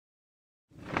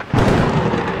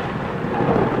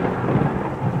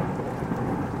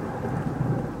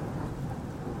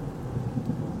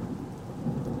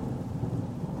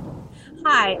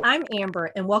Hi, I'm Amber,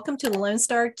 and welcome to the Lone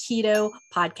Star Keto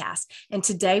Podcast. And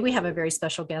today we have a very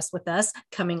special guest with us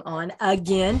coming on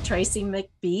again, Tracy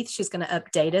McBeath. She's going to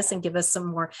update us and give us some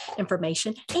more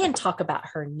information and talk about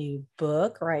her new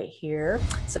book right here.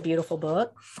 It's a beautiful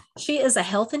book. She is a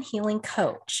health and healing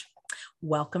coach.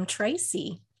 Welcome,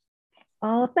 Tracy.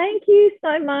 Oh, thank you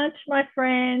so much, my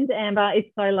friend Amber.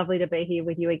 It's so lovely to be here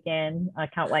with you again. I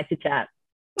can't wait to chat.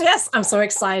 Yes, I'm so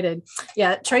excited.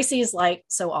 Yeah, Tracy is like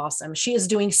so awesome. She is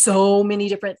doing so many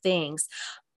different things.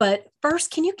 But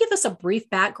first, can you give us a brief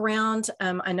background?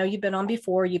 I know you've been on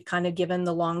before, you've kind of given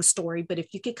the long story, but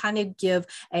if you could kind of give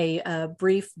a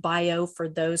brief bio for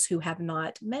those who have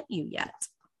not met you yet.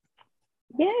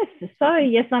 Yes. So,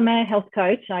 yes, I'm a health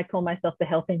coach. I call myself the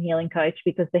health and healing coach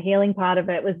because the healing part of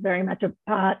it was very much a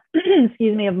part,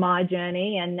 excuse me, of my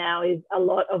journey, and now is a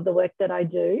lot of the work that I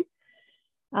do.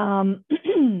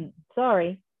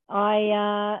 Sorry,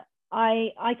 I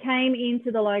came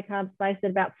into the low carb space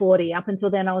at about 40. Up until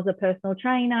then, I was a personal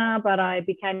trainer, but I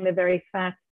became a very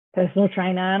fat personal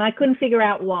trainer, and I couldn't figure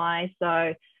out why.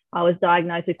 So I was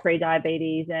diagnosed with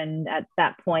pre-diabetes, and at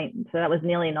that point, so that was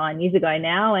nearly 9 years ago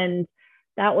now, and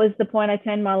that was the point I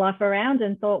turned my life around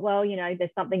and thought, well, there's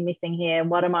something missing here.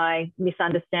 What am I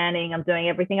misunderstanding? I'm doing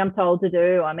everything I'm told to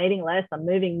do. I'm eating less, I'm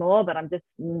moving more, but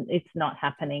it's not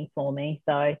happening for me.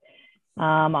 So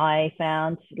I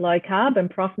found low carb and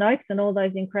Prof Noakes and all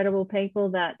those incredible people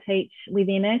that teach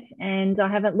within it. And I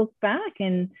haven't looked back.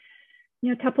 And,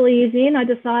 a couple of years in, I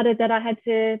decided that I had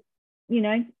to,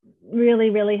 really,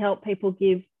 really help people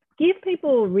give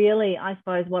people really, I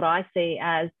suppose, what I see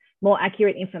as more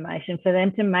accurate information for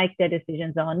them to make their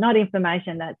decisions on, not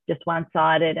information that's just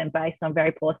one-sided and based on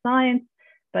very poor science,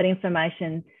 but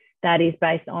information that is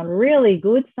based on really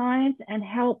good science and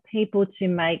help people to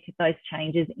make those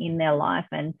changes in their life.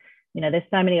 And, there's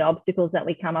so many obstacles that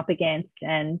we come up against.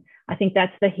 And I think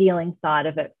that's the healing side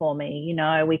of it for me.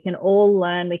 We can all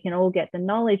learn, we can all get the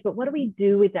knowledge, but what do we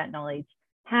do with that knowledge?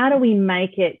 How do we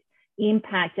make it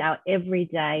impact our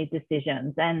everyday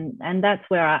decisions? And that's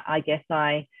where I guess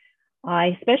I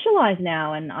specialize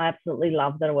now, and I absolutely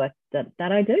love the work that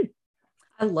I do.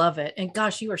 I love it. And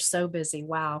gosh, you are so busy.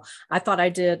 Wow. I thought I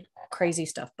did crazy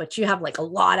stuff, but you have like a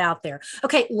lot out there.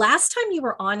 Okay. Last time you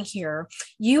were on here,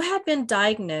 you had been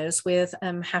diagnosed with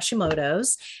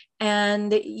Hashimoto's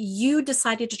and you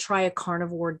decided to try a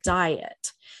carnivore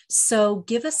diet. So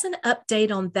give us an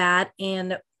update on that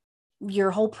and your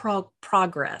whole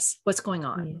progress. What's going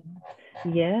on?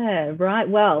 Yeah, right.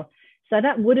 Well, so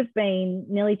that would have been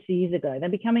nearly 2 years ago. They'll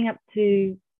be coming up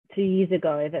to 2 years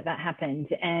ago that happened.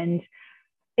 And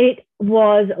it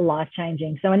was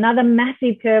life-changing. So another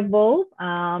massive curveball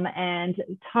and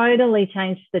totally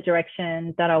changed the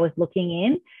direction that I was looking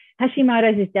in.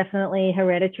 Hashimoto's is definitely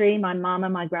hereditary. My mum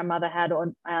and my grandmother had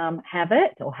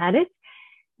it.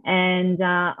 And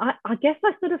I guess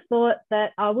I sort of thought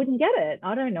that I wouldn't get it.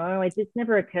 I don't know. It just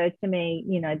never occurred to me,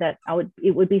 that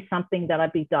it would be something that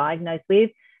I'd be diagnosed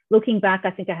with. Looking back,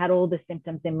 I think I had all the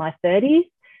symptoms in my 30s,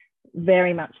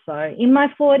 very much so. In my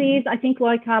 40s, I think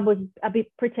low carb was a bit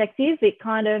protective. It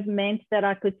kind of meant that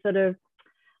I could sort of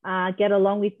get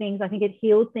along with things. I think it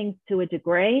healed things to a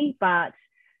degree, but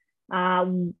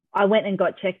I went and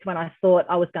got checked when I thought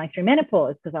I was going through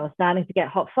menopause because I was starting to get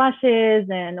hot flashes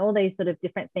and all these sort of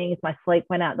different things. My sleep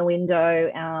went out the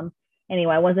window.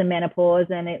 Anyway, I was in menopause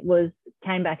and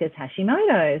came back as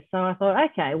Hashimoto's. So I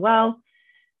thought, okay, well,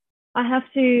 I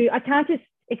can't just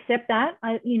accept that.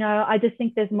 I just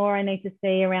think there's more I need to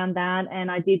see around that. And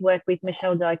I did work with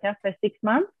Michelle Doka for 6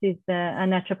 months, who's a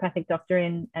naturopathic doctor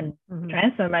and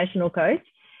transformational coach.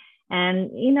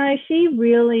 And, she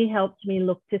really helped me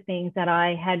look to things that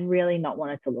I had really not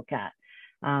wanted to look at.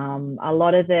 A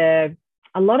lot of the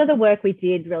work we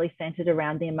did really centered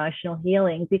around the emotional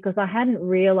healing because I hadn't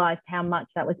realized how much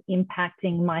that was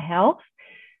impacting my health.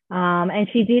 And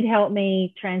she did help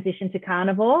me transition to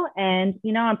carnivore. And,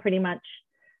 I'm pretty much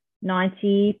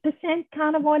 90%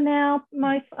 carnivore now.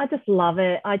 I just love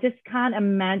it. I just can't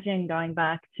imagine going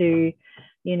back to,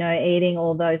 eating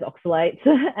all those oxalates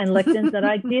and lectins that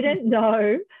I didn't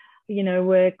know,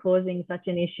 were causing such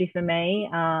an issue for me.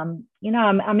 I'm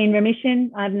in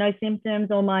remission. I have no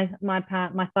symptoms. All my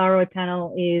thyroid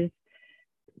panel is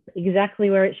exactly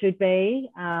where it should be.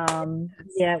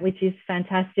 Which is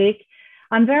fantastic.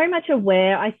 I'm very much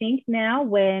aware, I think now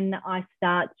when I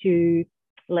start to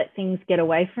let things get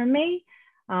away from me.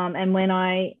 And when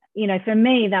for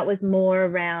me, that was more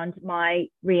around my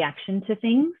reaction to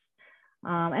things.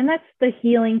 And that's the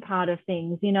healing part of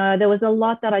things. There was a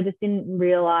lot that I just didn't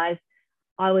realize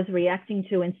I was reacting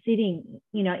to and sitting,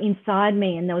 inside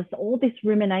me. And there was all this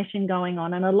rumination going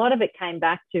on. And a lot of it came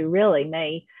back to really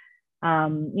me,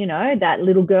 that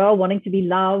little girl wanting to be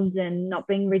loved and not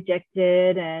being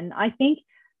rejected. And I think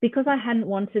because I hadn't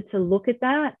wanted to look at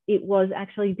that, it was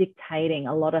actually dictating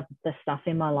a lot of the stuff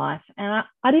in my life. And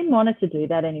I didn't want it to do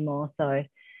that anymore. So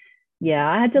yeah,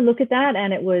 I had to look at that,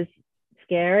 and it was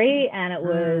scary and it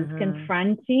was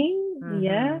confronting.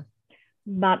 Yeah.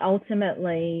 But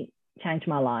ultimately changed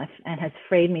my life and has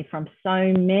freed me from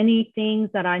so many things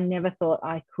that I never thought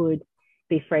I could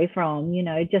be free from,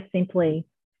 just simply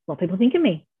what people think of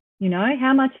me.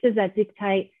 How much does that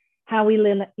dictate how we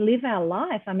live our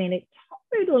life? I mean, it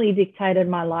totally dictated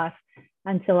my life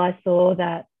until I saw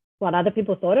that what other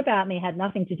people thought about me had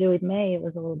nothing to do with me. It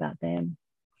was all about them.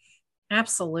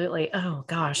 Absolutely. Oh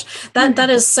gosh, that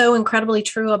is so incredibly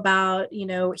true about,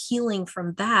 healing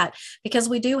from that, because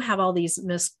we do have all these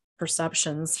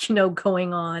misperceptions,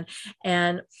 going on,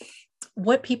 and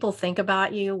what people think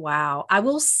about you. Wow. I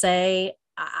will say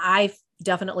I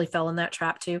definitely fell in that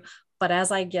trap too. But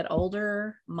as I get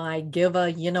older, my give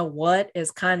a, what is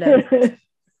kind of,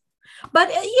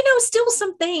 but still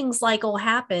some things like will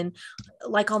happen,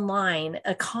 like online,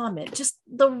 a comment, just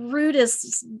the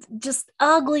rudest, just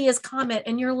ugliest comment.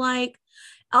 And you're like,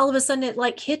 all of a sudden it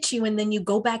like hits you. And then you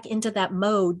go back into that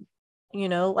mode,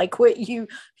 like what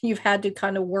you've had to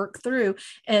kind of work through.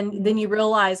 And then you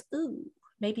realize, ooh,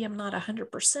 maybe I'm not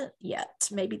 100% yet.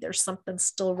 Maybe there's something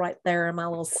still right there in my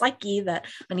little psyche that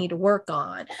I need to work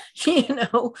on,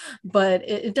 but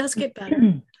it does get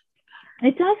better.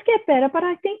 It does get better, but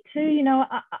I think too,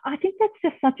 I think that's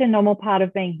just such a normal part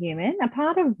of being human. A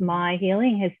part of my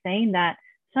healing has seen that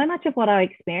so much of what I was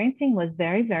experiencing was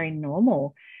very, very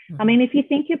normal. I mean, if you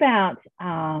think about,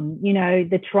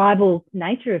 the tribal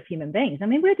nature of human beings, I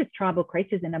mean, we're just tribal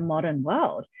creatures in a modern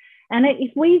world. And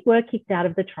if we were kicked out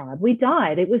of the tribe, we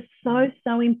died. It was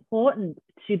so important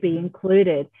to be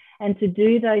included and to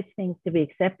do those things to be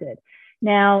accepted.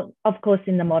 Now, of course,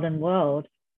 in the modern world,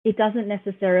 it doesn't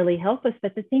necessarily help us.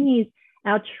 But the thing is,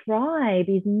 our tribe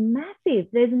is massive.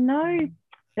 There's no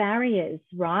barriers,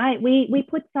 right? We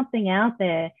put something out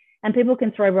there and people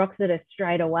can throw rocks at us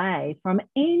straight away from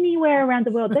anywhere around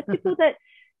the world. There's people that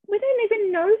we don't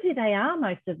even know who they are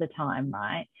most of the time,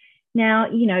 right? Now,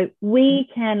 we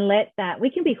can we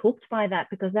can be hooked by that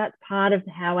because that's part of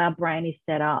how our brain is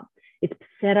set up. It's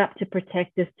set up to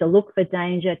protect us, to look for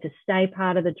danger, to stay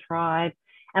part of the tribe.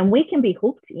 And we can be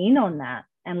hooked in on that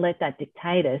and let that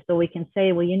dictate us. Or we can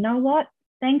say, well, you know what?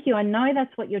 Thank you. I know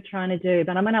that's what you're trying to do,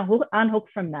 but I'm going to unhook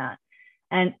from that.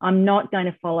 And I'm not going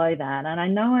to follow that. And I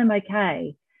know I'm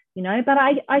okay, but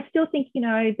I still think,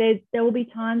 there will be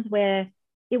times where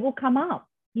it will come up.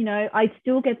 I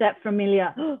still get that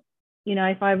familiar,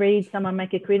 if I read someone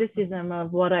make a criticism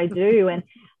of what I do and,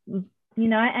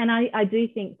 and I do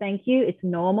think, thank you. It's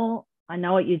normal. I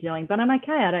know what you're doing, but I'm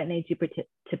okay. I don't need you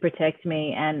to protect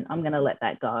me, and I'm going to let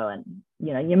that go. And,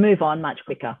 you move on much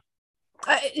quicker.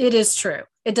 It is true.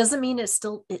 It doesn't mean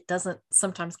it doesn't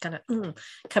sometimes kind of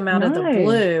come out of the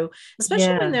blue,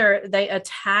 especially when they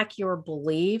attack your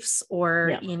beliefs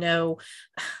or,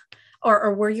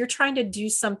 or where you're trying to do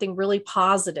something really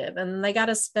positive and they got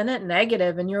to spin it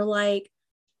negative. And you're like,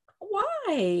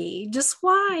 why? Just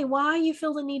why? Why you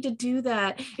feel the need to do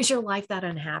that? Is your life that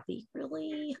unhappy?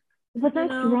 Really? Well,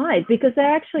 that's right, because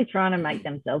they're actually trying to make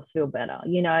themselves feel better.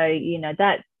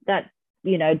 That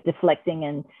deflecting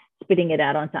and spitting it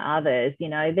out onto others.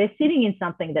 They're sitting in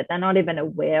something that they're not even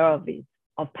aware of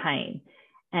pain,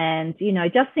 and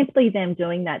just simply them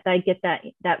doing that, they get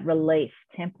that relief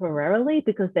temporarily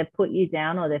because they've put you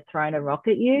down or they've thrown a rock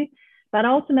at you. But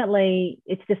ultimately,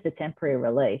 it's just a temporary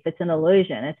relief. It's an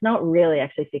illusion. It's not really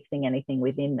actually fixing anything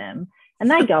within them. And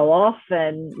they go off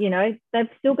and, they've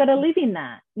still got to live in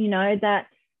that,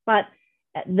 but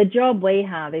the job we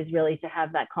have is really to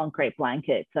have that concrete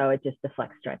blanket. So it just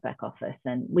deflects straight back off us,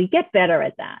 and we get better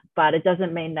at that, but it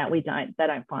doesn't mean that they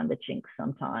don't find the chinks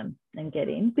sometimes and get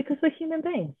in, because we're human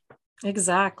beings.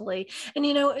 Exactly. And,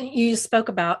 you spoke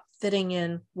about fitting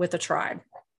in with a tribe.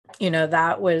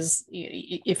 That was,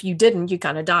 if you didn't, you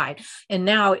kind of died. And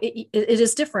now it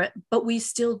is different, but we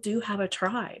still do have a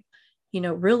tribe,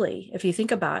 really, if you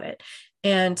think about it.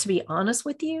 And to be honest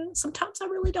with you, sometimes I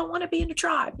really don't want to be in a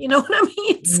tribe. You know what I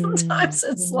mean? Sometimes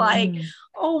it's like,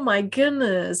 oh my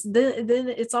goodness, then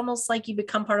it's almost like you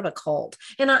become part of a cult.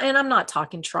 And I'm not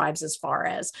talking tribes as far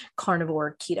as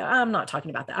carnivore, keto. I'm not talking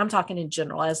about that. I'm talking in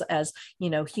general as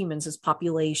humans, as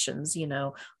populations,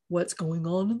 what's going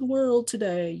on in the world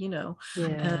today,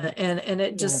 and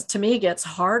it just, to me, gets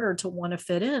harder to want to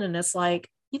fit in. And it's like,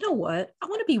 you know what? I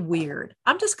want to be weird.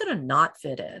 I'm just going to not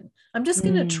fit in. I'm just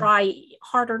going to Mm. try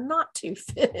harder not to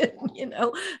fit in,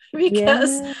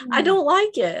 because Yeah. I don't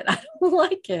like it. I don't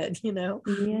like it, Yeah,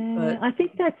 but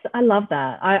I love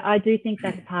that. I do think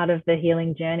that's part of the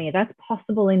healing journey. That's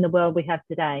possible in the world we have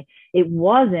today. It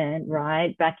wasn't,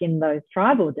 right, back in those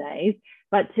tribal days,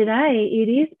 but today it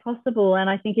is possible. And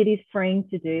I think it is freeing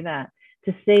to do that,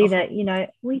 to see oh, that,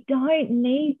 we don't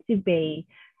need to be,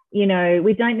 we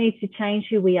don't need to change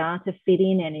who we are to fit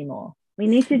in anymore. We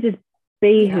need to just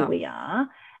be who yeah. we are,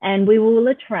 and we will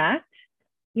attract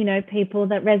people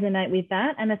that resonate with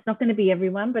that. And it's not going to be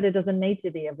everyone, but it doesn't need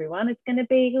to be everyone. It's going to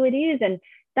be who it is. And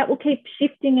that will keep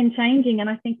shifting and changing. And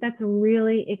I think that's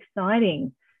really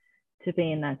exciting to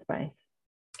be in that space.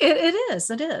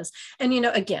 It is. And,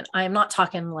 again, I am not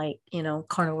talking like,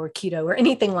 carnivore or keto or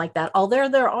anything like that. Although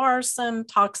there are some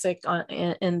toxic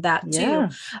in that too, Yeah.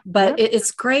 but Yep.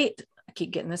 it's great. I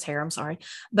keep getting this hair. I'm sorry,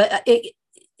 but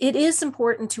it is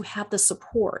important to have the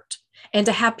support and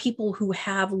to have people who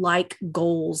have like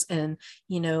goals and,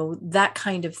 that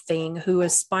kind of thing, who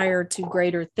aspire to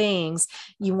greater things.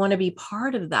 You want to be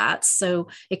part of that. So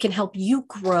it can help you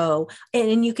grow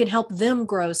and you can help them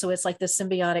grow. So it's like the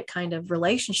symbiotic kind of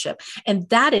relationship. And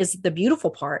that is the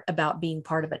beautiful part about being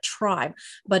part of a tribe.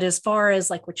 But as far as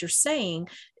like what you're saying,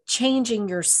 changing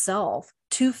yourself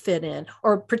to fit in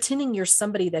or pretending you're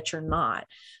somebody that you're not.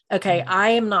 Okay,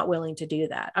 I am not willing to do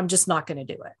that. I'm just not going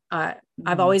to do it. I've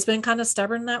Mm. always been kind of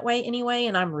stubborn that way anyway,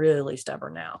 and I'm really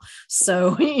stubborn now.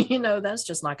 So, that's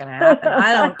just not going to happen.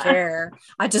 I don't care.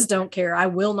 I just don't care. I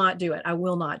will not do it. I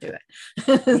will not do it.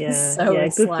 Yeah. So Yeah.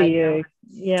 it's Good for like, you.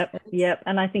 Yep. Yep.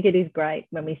 And I think it is great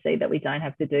when we see that we don't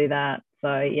have to do that.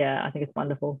 So yeah, I think it's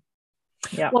wonderful.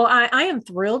 Yeah. well, I am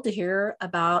thrilled to hear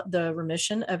about the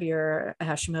remission of your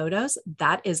Hashimoto's.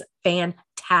 That is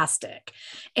fantastic.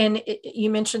 And you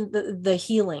mentioned the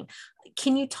healing.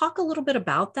 Can you talk a little bit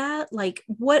about that? Like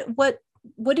what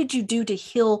did you do to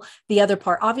heal the other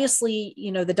part? Obviously,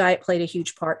 the diet played a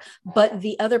huge part, but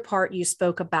the other part you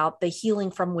spoke about, the healing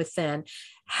from within.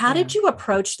 How Yeah. did you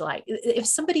approach, like, if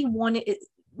somebody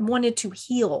wanted to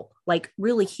heal, like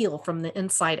really heal from the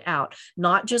inside out,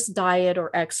 not just diet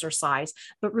or exercise,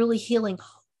 but really healing?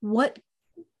 What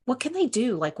can they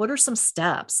do? Like, what are some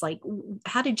steps? Like,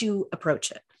 how did you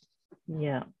approach it?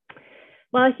 Yeah.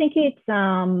 Well, I think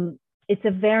it's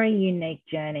a very unique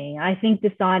journey. I think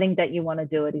deciding that you want to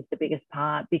do it is the biggest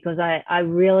part, because I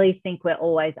really think we're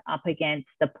always up against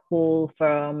the pull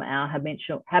from our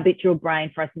habitual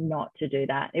brain for us not to do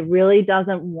that. It really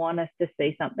doesn't want us to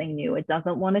see something new. It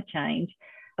doesn't want to change.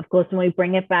 Of course, when we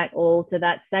bring it back all to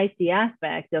that safety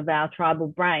aspect of our tribal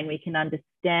brain, we can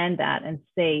understand that and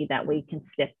see that we can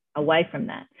step away from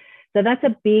that. So that's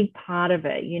a big part of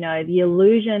it, the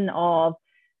illusion of,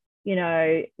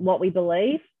 what we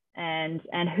believe and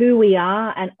who we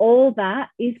are, and all that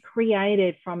is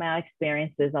created from our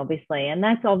experiences, obviously. And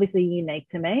that's obviously unique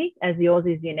to me, as yours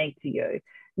is unique to you.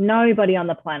 Nobody on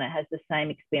the planet has the same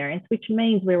experience, which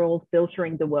means we're all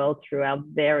filtering the world through our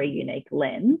very unique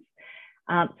lens.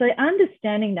 So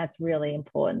understanding that's really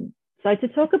important. So to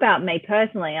talk about me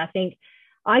personally, I think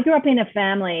I grew up in a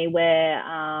family where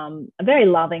a very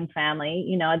loving family.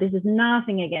 This is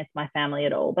nothing against my family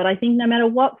at all, but I think no matter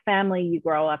what family you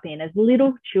grow up in, as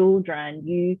little children,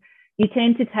 you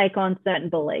tend to take on certain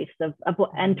beliefs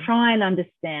and try and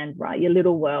understand, right, your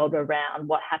little world around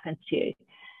what happens to you.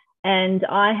 And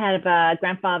I have a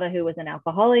grandfather who was an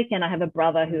alcoholic, and I have a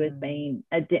brother who has been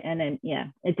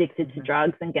addicted to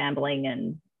drugs and gambling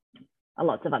and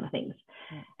lots of other things.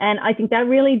 And I think that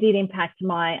really did impact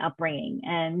my upbringing.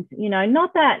 And,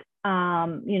 not that,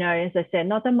 as I said,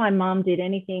 not that my mom did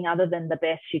anything other than the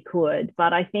best she could,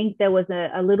 but I think there was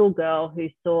a little girl who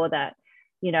saw that,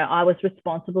 I was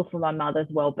responsible for my mother's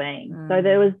well-being. So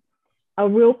there was a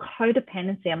real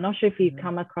codependency. I'm not sure if you've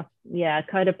come across,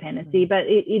 codependency, but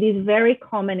it is very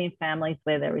common in families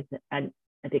where there is an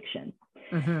addiction.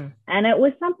 And it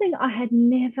was something I had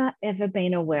never, ever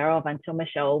been aware of until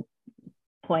Michelle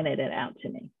pointed it out to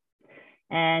me.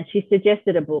 And she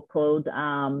suggested a book called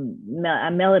by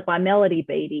Melody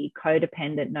Beattie,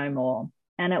 Codependent No More.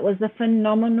 And it was a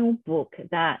phenomenal book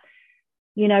that,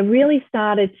 really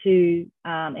started to,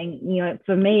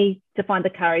 for me to find the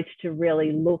courage to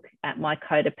really look at my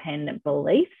codependent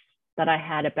beliefs that I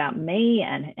had about me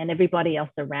and everybody else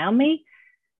around me.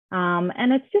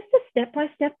 And it's just a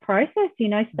step-by-step process,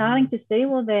 starting to see,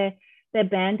 well, they're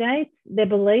band-aids, they're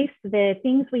beliefs, they're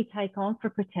things we take on for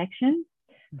protection.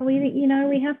 But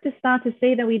we have to start to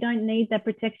see that we don't need that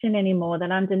protection anymore,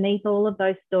 that underneath all of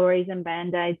those stories and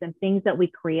band-aids and things that we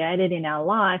created in our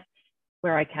life,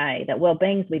 we're okay, that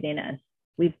well-being's within us.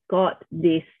 We've got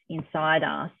this inside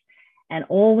us, and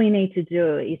all we need to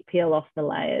do is peel off the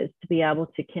layers to be able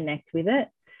to connect with it.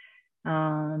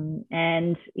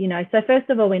 And, you know, so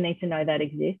first of all, we need to know that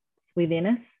exists within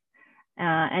us.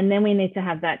 And then we need to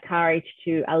have that courage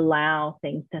to allow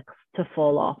things to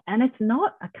fall off. And it's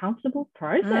not a comfortable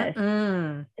process.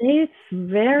 It's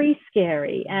very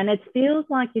scary. And it feels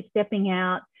like you're stepping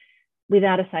out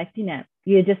without a safety net.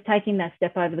 You're just taking that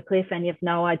step over the cliff and you have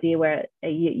no idea where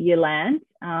you land.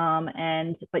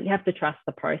 But you have to trust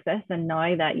the process and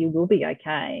know that you will be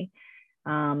okay.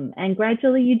 And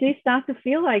gradually you do start to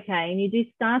feel okay, and you do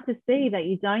start to see that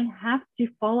you don't have to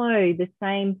follow the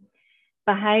same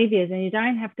behaviors, and you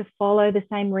don't have to follow the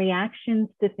same reactions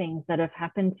to things that have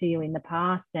happened to you in the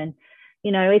past. And,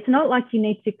 you know, it's not like you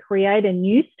need to create a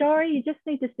new story. You just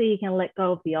need to see you can let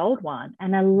go of the old one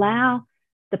and allow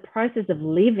the process of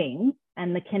living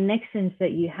and the connections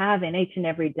that you have in each and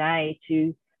every day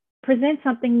to present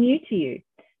something new to you,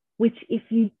 which if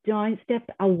you don't step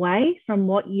away from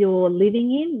what you're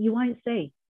living in, you won't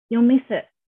see. You'll miss it.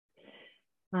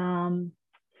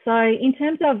 So in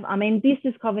terms of, I mean, this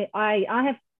is common. I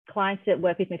have clients that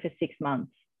work with me for 6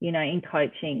 months, you know, in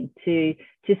coaching to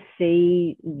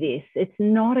see this. It's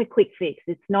not a quick fix.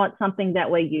 It's not something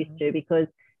that we're used to, because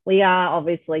we are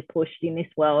obviously pushed in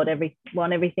this world.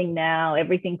 Want everything now,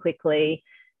 everything quickly.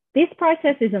 This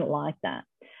process isn't like that.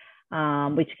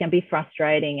 Which can be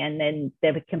frustrating. And then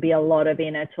there can be a lot of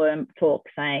inner talk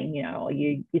saying, you know,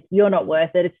 you're not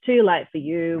worth it. It's too late for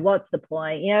you. What's the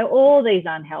point? You know, all these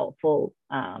unhelpful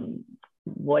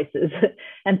voices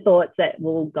and thoughts that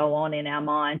will go on in our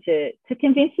mind to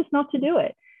convince us not to do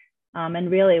it. And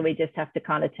really, we just have to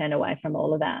kind of turn away from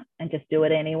all of that and just do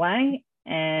it anyway.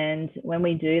 And when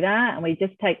we do that, and we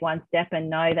just take one step and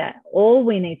know that all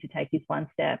we need to take is one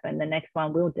step, and the next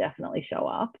one will definitely show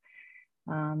up.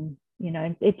 You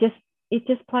know, it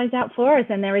just plays out for us,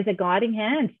 and there is a guiding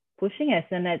hand pushing us,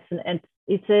 and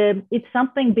it's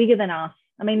something bigger than us.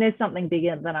 I mean, there's something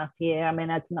bigger than us here. I mean,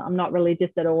 I'm not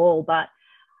religious at all, but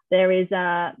there is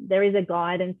a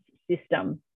guidance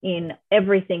system in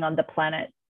everything on the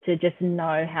planet to just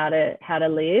know how to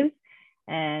live.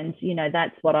 And, you know,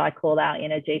 that's what I call our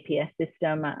inner GPS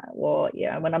system. Or,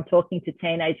 you know, when I'm talking to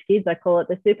teenage kids, I call it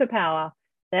the superpower.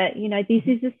 That, you know, this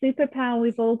is a superpower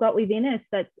we've all got within us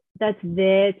that's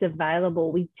there, it's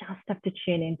available. We just have to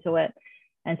tune into it.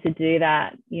 And to do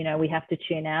that, you know, we have to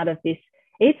tune out of this.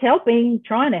 It's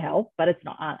trying to help, but it's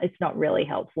not really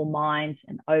helpful mind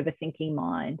and overthinking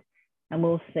mind. And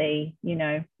we'll see, you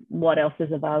know, what else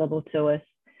is available to us.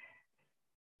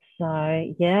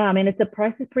 So, yeah, I mean, it's a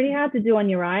process pretty hard to do on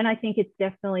your own. I think it's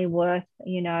definitely worth,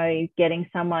 you know, getting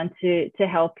someone to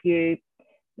help you.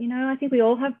 You know, I think we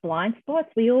all have blind spots.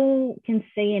 We all can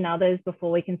see in others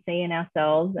before we can see in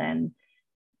ourselves. And,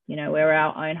 you know, we're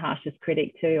our own harshest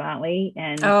critic too, aren't we?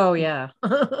 And oh, yeah.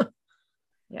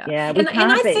 Yeah. And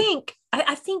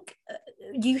I think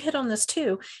you hit on this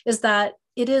too, is that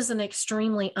it is an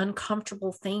extremely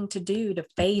uncomfortable thing to do, to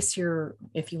face your,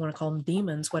 if you want to call them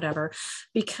demons, whatever,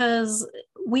 because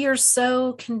we are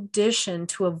so conditioned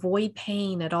to avoid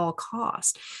pain at all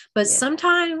costs. But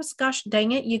sometimes, gosh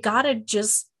dang it, you got to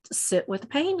just sit with the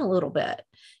pain a little bit.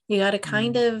 You got to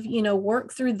kind of, you know,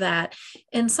 work through that.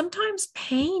 And sometimes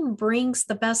pain brings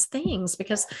the best things,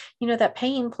 because, you know, that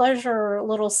pain pleasure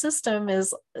little system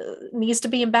needs to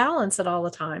be in balance at all the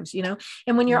times, you know.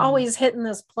 And when you're always hitting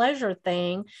this pleasure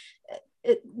thing,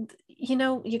 you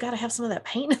know, you got to have some of that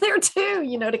pain in there too,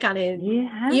 you know, to kind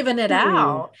of even it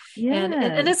out.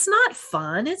 And it's not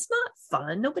fun. It's not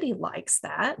fun. Nobody likes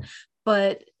that.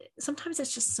 But sometimes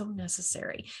it's just so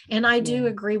necessary. And I do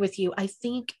agree with you. I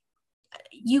think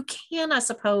you can, I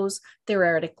suppose,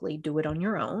 theoretically do it on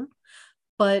your own,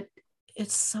 but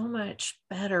it's so much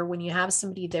better when you have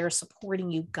somebody there supporting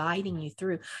you, guiding you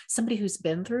through, somebody who's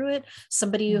been through it,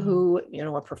 somebody who, you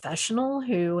know, a professional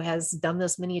who has done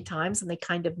this many times and they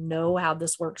kind of know how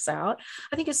this works out.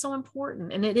 I think it's so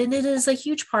important. And it is a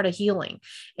huge part of healing.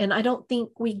 And I don't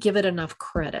think we give it enough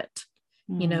credit.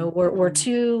 You know, we're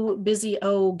too busy.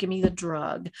 Oh, give me the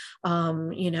drug.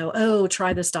 You know, oh,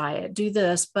 try this diet, do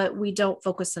this, but we don't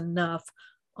focus enough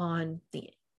on the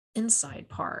inside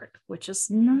part, which is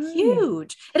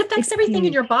huge. It affects everything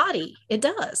in your body. It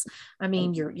does. I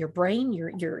mean, your brain,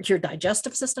 your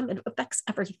digestive system, it affects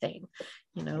everything,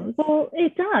 you know. Well,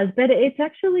 it does, but it's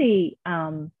actually,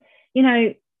 you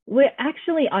know, we're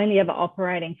actually only ever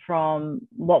operating from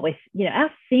what we're, you know,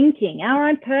 our thinking, our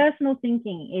own personal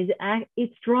thinking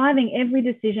it's driving every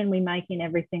decision we make in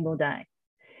every single day,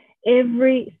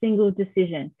 every single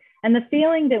decision. And the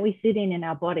feeling that we sit in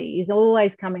our body is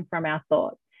always coming from our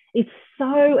thoughts. It's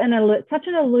such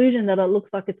an illusion that it looks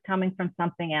like it's coming from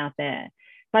something out there.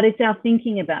 But it's our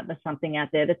thinking about the something out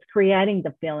there that's creating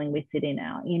the feeling we sit in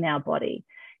our body.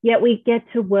 Yet we get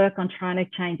to work on trying to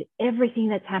change everything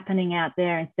that's happening out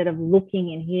there instead of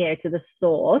looking in here to the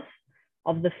source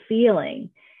of the feeling.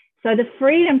 So the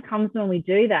freedom comes when we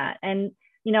do that. And,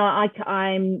 you know,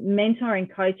 I'm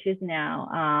mentoring coaches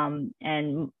now,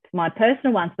 and my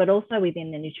personal ones, but also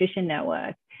within the Nutrition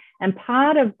Network. And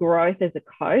part of growth as a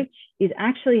coach is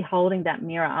actually holding that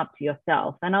mirror up to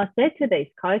yourself. And I said to these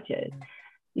coaches,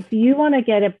 if you want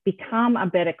to become a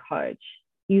better coach,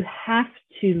 you have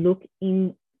to look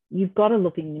in, you've got to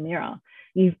look in the mirror.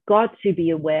 You've got to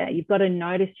be aware. You've got to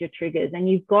notice your triggers, and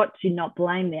you've got to not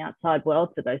blame the outside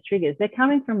world for those triggers. They're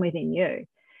coming from within you.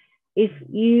 If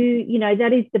you know,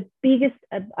 that is the biggest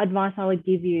advice I would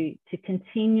give you, to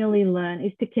continually learn,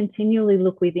 is to continually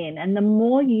look within. And the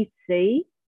more you see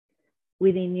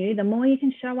within you, the more you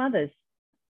can show others.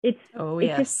 It's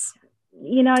yes. Just,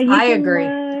 you know, you can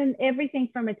learn everything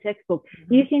from a textbook.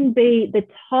 Mm-hmm. You can be the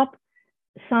top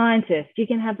scientist. You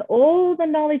can have all the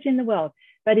knowledge in the world.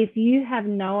 But if you have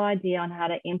no idea on how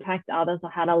to impact others or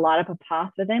how to light up a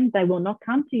path for them, they will not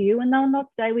come to you, and they'll not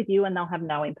stay with you, and they'll have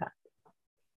no impact.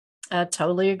 I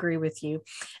totally agree with you.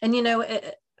 And, you know,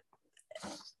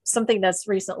 something that's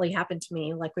recently happened to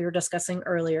me, like we were discussing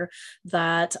earlier,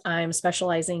 that I'm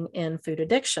specializing in food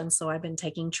addiction. So I've been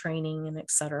taking training and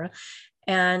et cetera.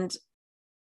 And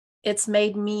it's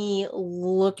made me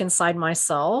look inside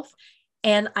myself,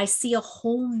 and I see a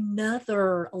whole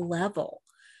nother level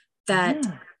that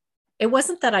it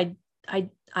wasn't that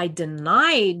I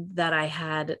denied that I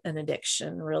had an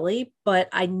addiction, really, but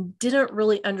I didn't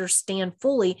really understand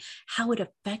fully how it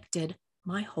affected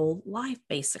my whole life,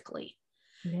 basically.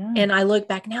 Yeah. And I look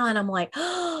back now and I'm like,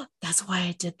 oh, that's why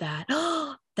I did that.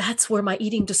 Oh, that's where my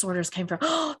eating disorders came from.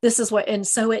 Oh, this is what, and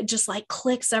so it just like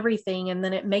clicks everything. And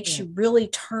then it makes you really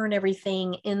turn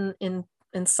everything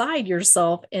inside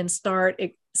yourself and start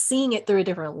seeing it through a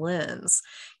different lens,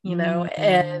 you know,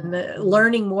 and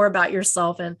learning more about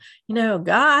yourself. And, you know,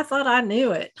 God, I thought I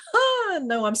knew it.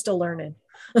 No, I'm still learning.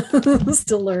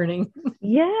 Still learning.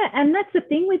 Yeah. And that's the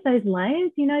thing with those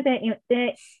layers, you know,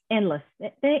 they're endless.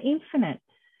 They're infinite.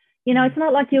 You know, it's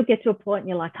not like you'll get to a point and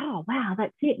you're like, oh, wow,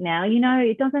 that's it now. You know,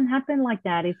 it doesn't happen like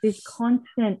that. It's this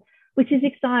constant, which is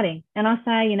exciting. And I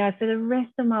say, you know, for the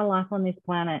rest of my life on this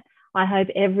planet, I hope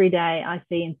every day I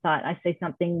see insight, I see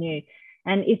something new.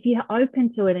 And if you're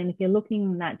open to it, and if you're looking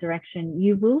in that direction,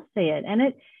 you will see it. And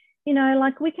it, you know,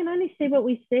 like, we can only see what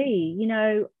we see. You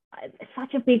know,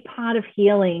 such a big part of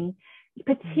healing,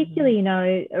 particularly, you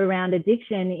know, around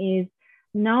addiction, is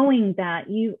knowing that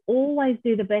you always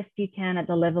do the best you can at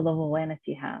the level of awareness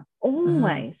you have.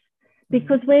 Always.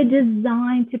 Because we're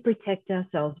designed to protect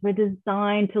ourselves. We're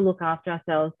designed to look after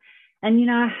ourselves. And, you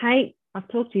know, I've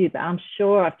talked to you about, I'm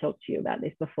sure I've talked to you about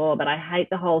this before, but I hate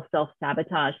the whole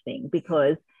self-sabotage thing,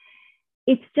 because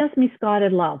it's just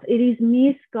misguided love. It is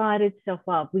misguided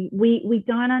self-love. We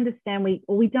don't understand,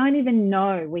 we don't even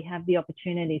know we have the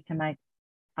opportunity to make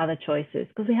other choices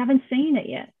because we haven't seen it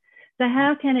yet. So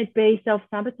how can it be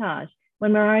self-sabotage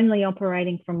when we're only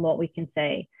operating from what we can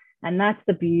see? And that's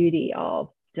the beauty of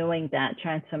doing that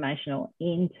transformational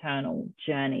internal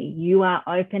journey. You are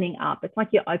opening up. It's like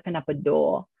you open up a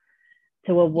door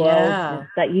to a world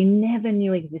that you never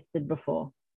knew existed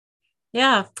before.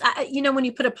 Yeah. You know, when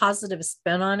you put a positive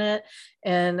spin on it,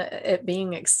 and it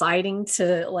being exciting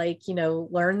to, like, you know,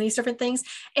 learn these different things.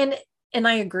 And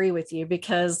I agree with you,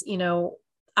 because, you know,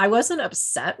 I wasn't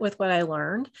upset with what I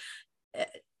learned,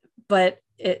 but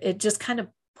it just kind of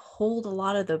pulled a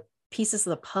lot of the pieces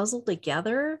of the puzzle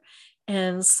together.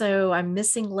 And so I'm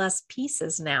missing less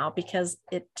pieces now, because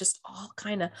it just all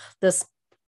kind of this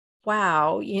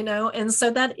wow, you know, and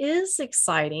so that is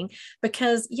exciting,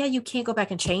 because you can't go back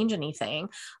and change anything,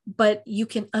 but you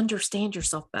can understand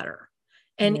yourself better.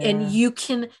 And you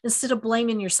can, instead of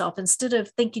blaming yourself, instead of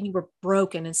thinking you were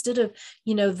broken, instead of,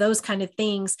 you know, those kind of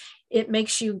things, it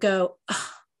makes you go,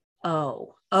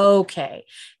 oh, okay.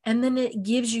 And then it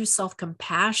gives you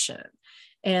self-compassion.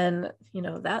 And, you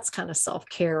know, that's kind of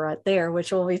self-care right there,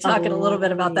 which we'll be talking a little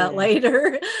bit about that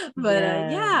later. But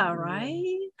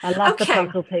right. I love the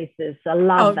puzzle pieces. I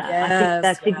love that. Yes,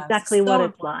 I think that's exactly so what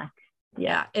it's like.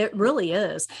 Yeah, it really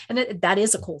is. And that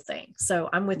is a cool thing. So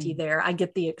I'm with you there. I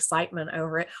get the excitement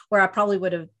over it, where I probably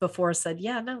would have before said,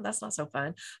 yeah, no, that's not so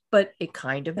fun. But it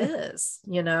kind of is,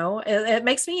 you know, it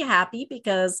makes me happy,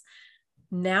 because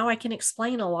now I can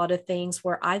explain a lot of things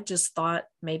where I just thought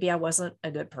maybe I wasn't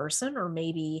a good person, or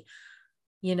maybe,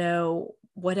 you know,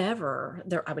 whatever,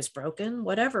 I was broken,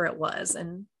 whatever it was.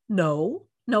 And no,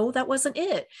 no, that wasn't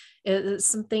it. It's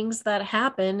some things that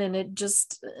happen, and it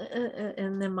just,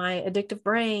 and then my addictive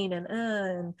brain,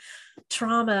 and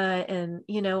trauma, and,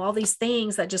 all these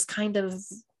things that just kind of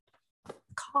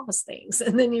cause things.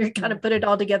 And then you kind of put it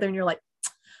all together and you're like,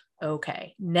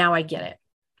 okay, now I get it.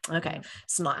 Okay.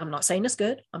 I'm not saying it's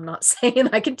good. I'm not saying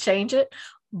I can change it,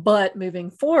 but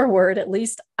moving forward, at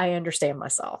least I understand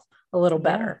myself a little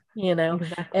better,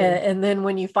 Exactly. and then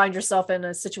when you find yourself in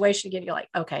a situation again, you're like,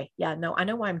 okay, yeah, no, I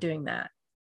know why I'm doing that.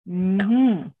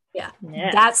 Mm-hmm. Yeah,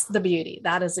 that's the beauty.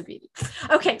 That is the beauty.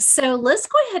 Okay, so let's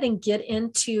go ahead and get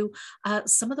into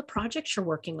some of the projects you're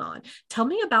working on. Tell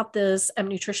me about this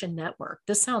Nutrition Network.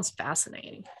 This sounds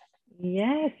fascinating.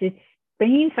 Yes, it's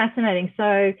been fascinating.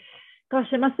 So, gosh,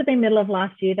 it must have been middle of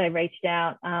last year. They reached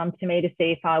out to me to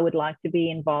see if I would like to be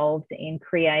involved in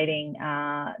creating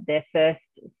their first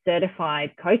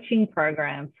certified coaching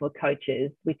program for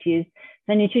coaches, which is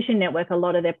the Nutrition Network. A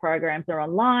lot of their programs are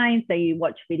online, so you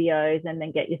watch videos and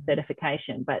then get your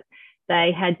certification. But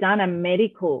they had done a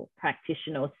medical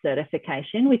practitioner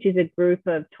certification, which is a group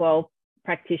of 12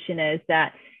 practitioners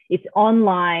that it's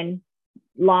online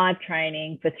live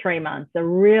training for 3 months, a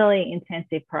really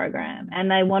intensive program.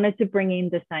 And they wanted to bring in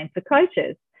the same for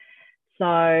coaches.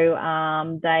 So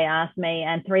they asked me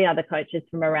and 3 other coaches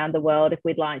from around the world if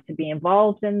we'd like to be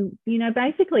involved. And,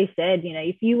 basically said,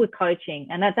 if you were coaching,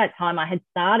 and at that time I had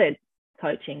started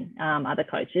coaching other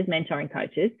coaches, mentoring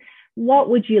coaches,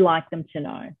 what would you like them to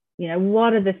know?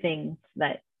 What are the things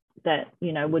that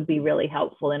would be really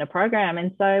helpful in a program?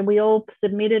 And so we all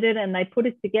submitted it and they put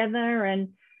it together.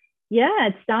 And yeah,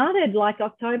 it started like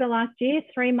October last year,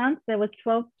 3 months. There was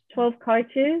 12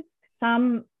 coaches.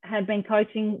 Some had been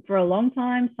coaching for a long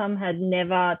time. Some had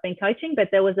never been coaching, but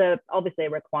there was obviously a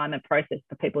requirement process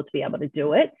for people to be able to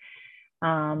do it.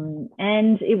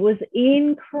 And it was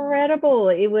incredible.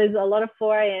 It was a lot of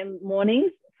 4 a.m.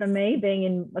 mornings for me, being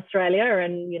in Australia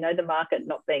and, the market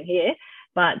not being here,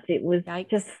 but it was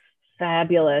just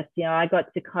fabulous. I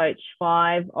got to coach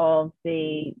 5 of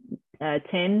the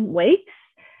 10 weeks,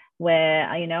 where,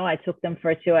 I took them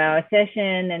for a 2-hour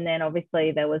session. And then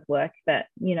obviously there was work that,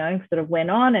 sort of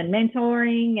went on, and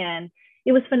mentoring, and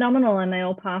it was phenomenal. And they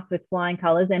all passed with flying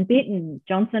colors. And Bitten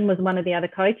Johnson was one of the other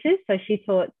coaches. So she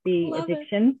taught the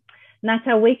addiction. And that's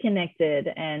how we connected.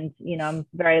 And, I'm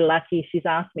very lucky. She's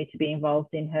asked me to be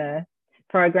involved in her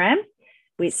program.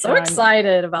 Which so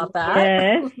excited about that.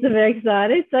 Yes, very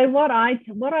excited. So what I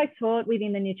taught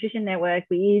within the Nutrition Network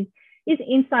is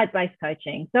insight-based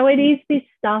coaching. So it is this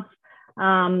stuff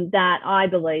that I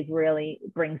believe really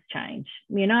brings change.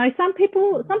 Some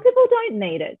people don't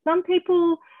need it. Some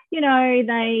people,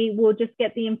 they will just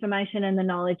get the information and the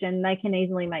knowledge, and they can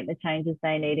easily make the changes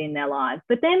they need in their lives.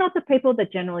 But they're not the people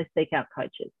that generally seek out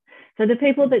coaches. So the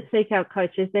people that seek out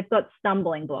coaches, they've got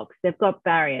stumbling blocks, they've got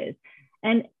barriers.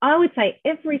 And I would say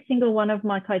every single one of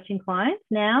my coaching clients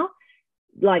now,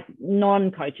 like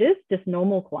non-coaches, just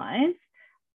normal clients,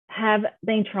 have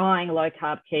been trying low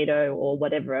carb keto or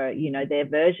whatever, their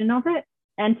version of it.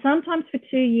 And sometimes for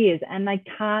 2 years, and they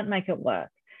can't make it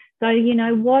work. So,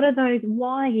 what are those,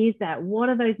 why is that? What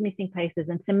are those missing pieces?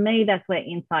 And to me, that's where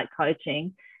insight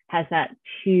coaching has that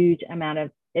huge amount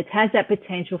of, it has that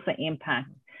potential for impact.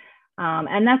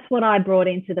 And that's what I brought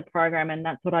into the program, and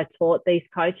that's what I taught these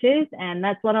coaches, and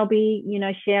that's what I'll be,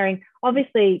 sharing.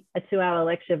 Obviously, a 2-hour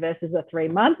lecture versus a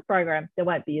 3-month program, there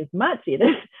won't be as much in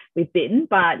it with Bitten,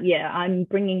 but yeah, I'm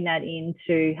bringing that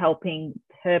into helping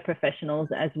her professionals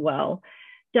as well.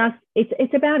 Just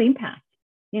it's about impact,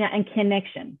 and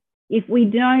connection. If we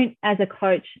don't, as a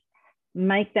coach,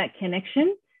 make that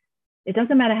connection, it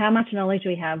doesn't matter how much knowledge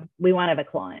we have, we won't have a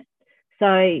client. So,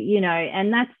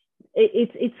 and that's,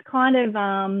 it's kind of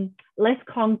less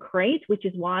concrete, which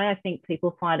is why I think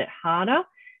people find it harder.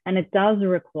 And it does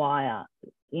require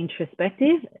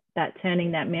introspective, that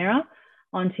turning that mirror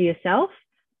onto yourself.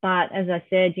 But as I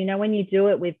said, when you do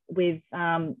it with in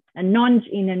a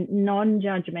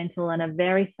non-judgmental and a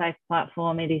very safe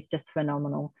platform, it is just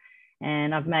phenomenal.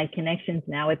 And I've made connections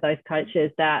now with those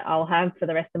coaches that I'll have for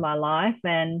the rest of my life.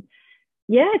 And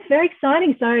yeah, it's very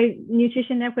exciting. So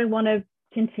Nutrition Network want to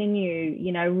continue,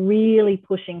 really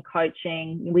pushing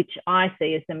coaching, which I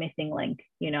see as the missing link,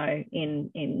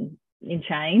 in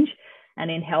change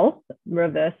and in health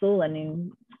reversal and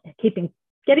in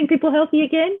getting people healthy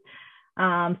again.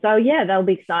 So yeah, that'll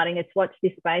be exciting. It's watch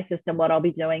this space as to what I'll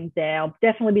be doing there. I'll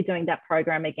definitely be doing that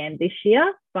program again this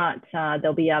year, but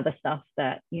there'll be other stuff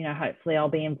that, hopefully I'll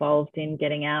be involved in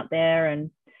getting out there,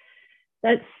 and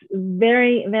that's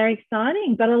very, very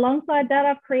exciting. But alongside that,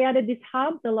 I've created this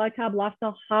hub, the Low Carb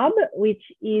Lifestyle Hub, which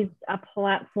is a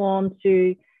platform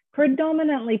to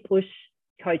predominantly push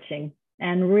coaching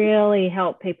and really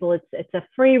help people. It's a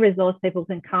free resource people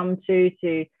can come to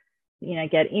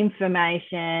get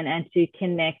information and to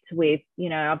connect with.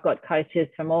 I've got coaches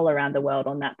from all around the world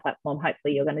on that platform.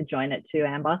 Hopefully you're going to join it too,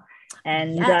 Amber.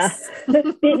 And yes.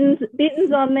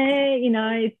 Bitten's on there.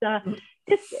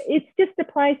 It's just a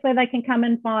place where they can come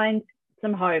and find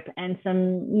some hope and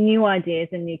some new ideas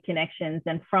and new connections.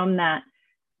 And from that,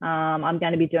 I'm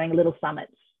going to be doing little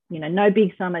summits. No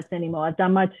big summits anymore. I've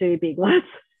done my 2 big ones.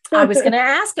 I was going to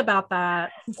ask about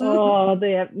that.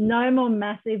 No more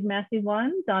massive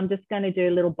ones. I'm just going to do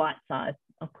little bite size.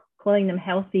 I'm calling them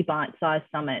healthy bite size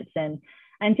summits, and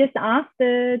just ask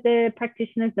the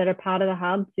practitioners that are part of the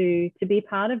hub to be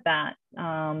part of that.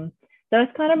 So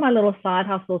it's kind of my little side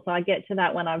hustle. So I get to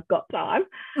that when I've got time.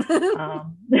 I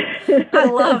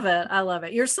love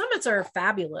it. Your summits are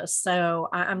fabulous. So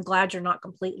I'm glad you're not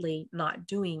completely not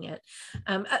doing it.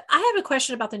 I have a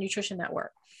question about the Nutrition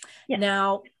Network. Yeah.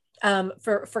 Now,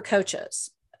 for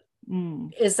coaches,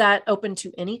 is that open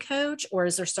to any coach, or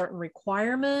is there certain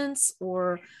requirements,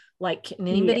 or like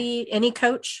any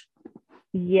coach?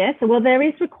 Yes. Well, there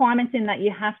is requirements in that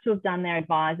you have to have done their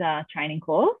advisor training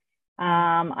course.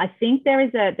 I think there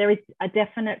is a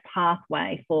definite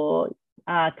pathway for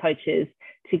coaches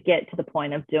to get to the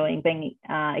point of being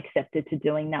accepted to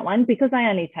doing that one, because they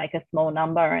only take a small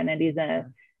number, and it is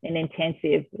an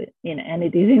intensive, and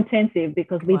it is intensive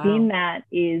because within that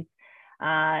is,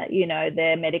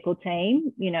 their medical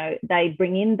team, they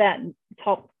bring in that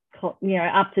top,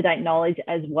 up-to-date knowledge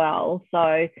as well.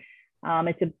 So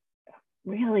it's a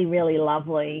really, really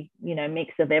lovely,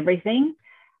 mix of everything.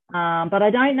 But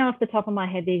I don't know off the top of my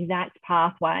head the exact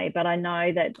pathway, but I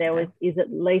know that there is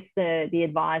at least the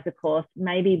advisor course,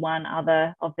 maybe one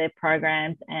other of their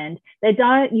programs, and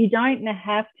you don't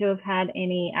have to have had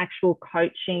any actual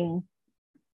coaching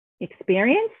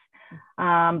experience.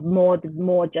 More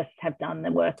just have done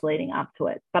the work leading up to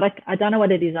it. But I don't know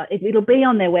what it is. It'll be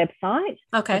on their website.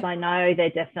 Okay. Because I know they're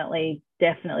definitely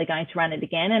going to run it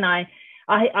again, and I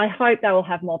hope they will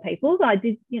have more people. I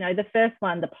did, the first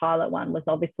one, the pilot one, was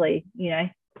obviously,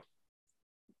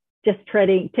 just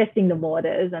testing the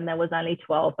waters, and there was only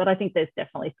 12, but I think there's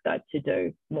definitely scope to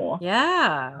do more.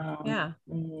 Yeah.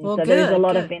 Well, so there's a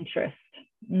lot of interest.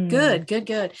 Good.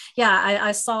 Yeah.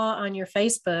 I saw on your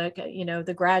Facebook,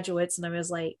 the graduates, and I was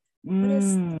like,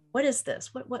 what is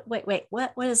this? Wait,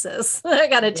 what is this? I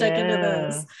got to check into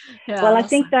this. Yeah. Well, I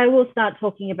think they will start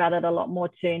talking about it a lot more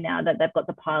too, now that they've got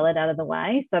the pilot out of the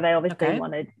way. So they obviously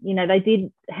wanted, they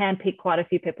did handpick quite a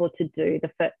few people to do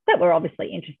that were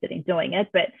obviously interested in doing it,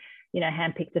 but,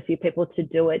 handpicked a few people to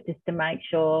do it just to make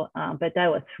sure, but they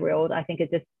were thrilled. I think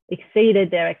it just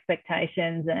exceeded their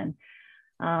expectations, and,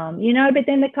 but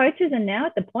then the coaches are now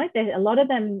at the point that a lot of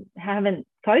them haven't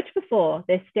coached before.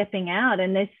 They're stepping out,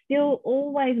 and there's still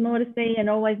always more to see and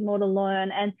always more to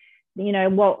learn. And,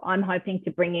 what I'm hoping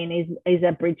to bring in is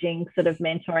a bridging sort of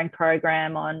mentoring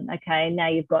program on, okay, now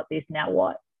you've got this, now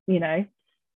what?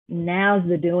 Now's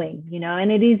the doing,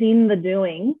 and it is in the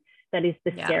doing that is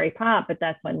the scary part, but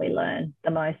that's when we learn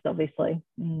the most, obviously.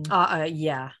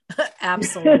 Yeah,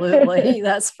 absolutely.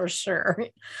 That's for sure.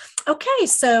 Okay.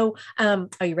 So, are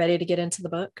you ready to get into the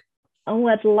book? Oh,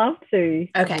 I'd love to.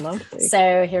 Okay.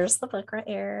 So here's the book right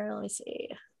here. Let me see.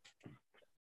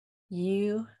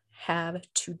 You Have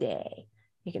Today.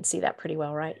 You can see that pretty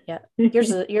well, right? Yeah. I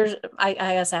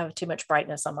guess I have too much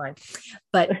brightness on mine,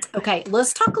 but okay,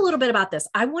 let's talk a little bit about this.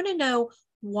 I want to know,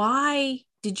 why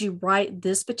did you write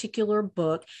this particular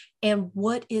book, and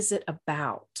what is it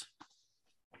about?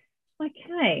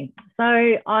 Okay,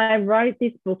 so I wrote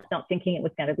this book not thinking it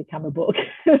was going to become a book.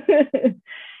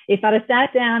 If I'd have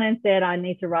sat down and said I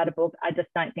need to write a book, I just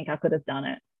don't think I could have done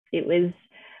it. It was,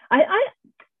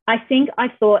 I think I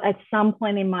thought at some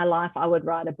point in my life I would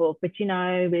write a book, but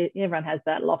everyone has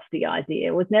that lofty idea.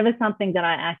 It was never something that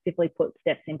I actively put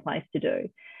steps in place to do.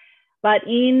 But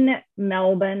in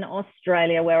Melbourne,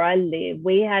 Australia, where I live,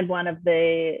 we had one of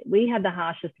the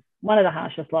harshest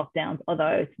lockdowns, although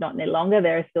it's not any longer.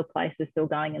 There are still places still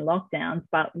going in lockdowns,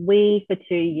 but we, for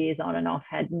 2 years on and off,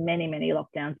 had many, many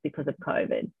lockdowns because of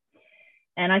COVID.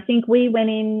 And I think we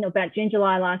went in about June,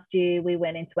 July last year, we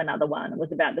went into another one. It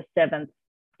was about the 7th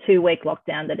 2-week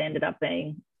lockdown that ended up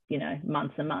being,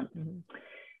 months and months.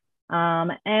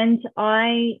 And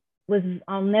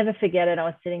I'll never forget it. I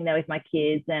was sitting there with my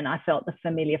kids, and I felt the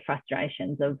familiar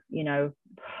frustrations of,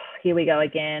 here we go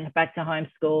again, back to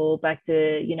homeschool, back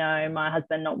to, my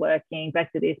husband not working,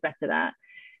 back to this, back to that.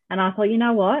 And I thought, you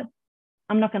know what?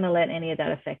 I'm not going to let any of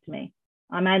that affect me.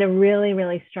 I made a really,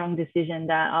 really strong decision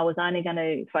that I was only going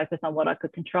to focus on what I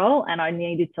could control, and I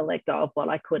needed to let go of what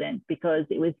I couldn't, because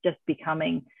it was just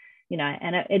becoming,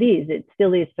 and it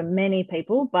still is for many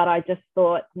people. But I just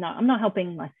thought, no, I'm not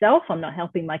helping myself. I'm not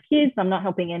helping my kids. I'm not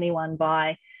helping anyone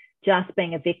by just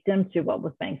being a victim to what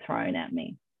was being thrown at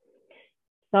me.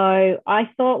 So I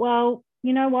thought, well,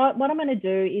 you know what I'm going to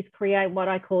do is create what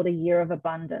I called a year of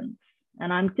abundance.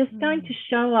 And I'm just going to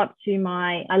show up to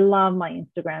I love my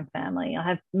Instagram family. I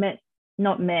have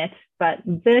but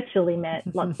virtually met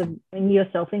lots of, and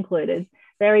yourself included,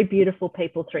 very beautiful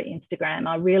people through Instagram.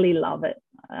 I really love it.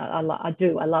 I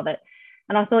love it.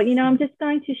 And I thought, I'm just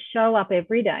going to show up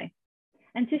every day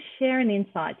and just share an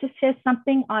insight, just share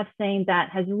something I've seen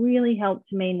that has really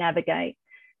helped me navigate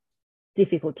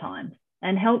difficult times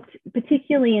and helped,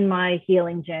 particularly in my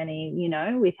healing journey,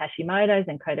 with Hashimoto's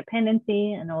and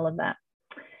codependency and all of that.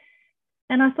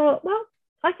 And I thought, well,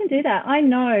 I can do that. I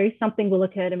know something will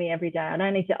occur to me every day. I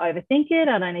don't need to overthink it.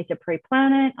 I don't need to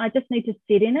pre-plan it. I just need to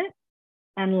sit in it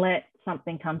and let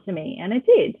something come to me. And it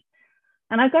did.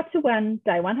 And I got to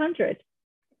day 100.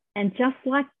 And just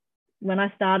like when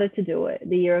I started to do it,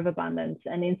 the year of abundance,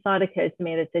 an insight occurred to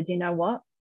me that said, you know what?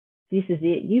 This is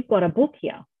it. You've got a book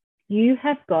here. You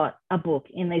have got a book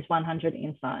in these 100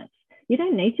 insights. You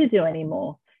don't need to do any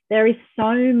more. There is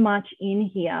so much in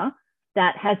here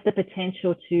that has the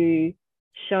potential to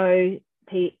show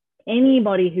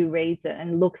anybody who reads it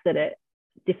and looks at it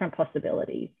different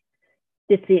possibilities.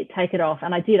 That's it, take it off.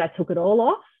 And I did. I took it all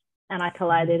off and I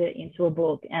collated it into a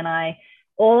book. And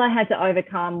all I had to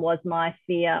overcome was my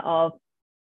fear of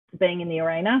being in the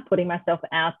arena, putting myself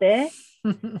out there.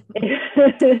 Having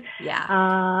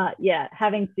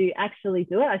to actually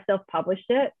do it. I self-published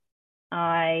it.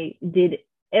 I did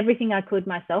everything I could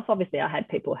myself. Obviously, I had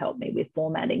people help me with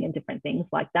formatting and different things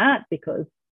like that because,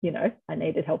 I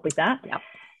needed help with that. Yep.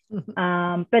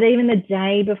 But even the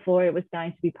day before it was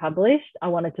going to be published, I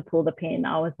wanted to pull the pin.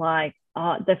 I was like,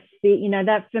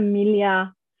 that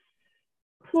familiar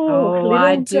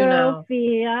I do know.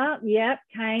 fear. Yep,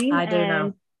 came. I do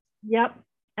know. Yep.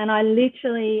 And I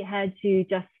literally had to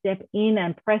just step in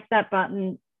and press that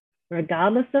button,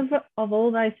 regardless of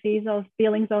all those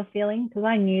feelings I was feeling, because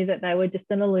I knew that they were just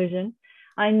an illusion.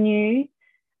 I knew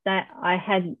that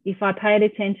if I paid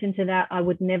attention to that, I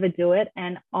would never do it.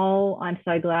 And I'm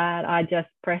so glad I just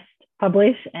pressed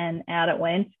publish and out it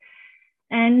went.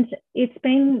 And it's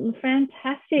been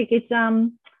fantastic.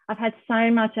 I've had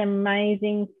so much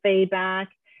amazing feedback.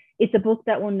 It's a book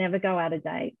that will never go out of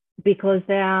date because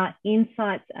there are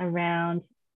insights around,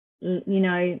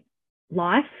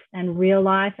 life and real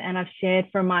life. And I've shared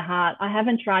from my heart. I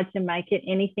haven't tried to make it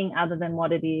anything other than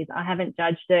what it is. I haven't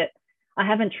judged it. I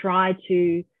haven't tried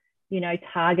to,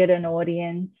 target an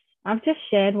audience. I've just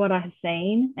shared what I've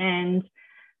seen. And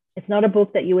it's not a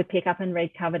book that you would pick up and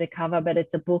read cover to cover, but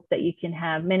it's a book that you can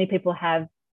have. Many people have.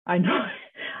 I know.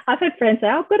 I've had friends say,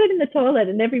 I've got it in the toilet,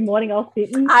 and every morning I'll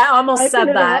sit and I almost said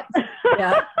that.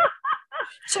 Yeah.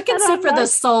 Chicken soup for the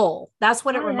soul. That's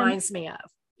what it reminds me of.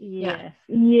 Yes.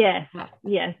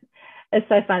 It's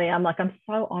so funny. I'm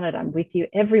so honored I'm with you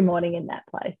every morning in that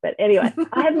place. But anyway,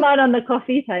 I have mine on the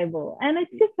coffee table, and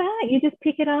it's just that you just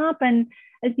pick it up. And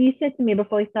as you said to me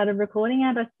before we started recording,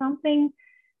 Abba, something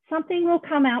will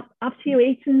come up to you.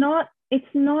 It's not a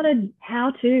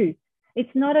how to.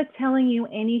 It's not a telling you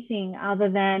anything other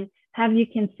than, have you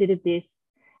considered this?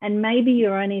 And maybe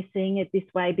you're only seeing it this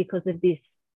way because of this.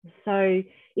 So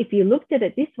if you looked at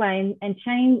it this way and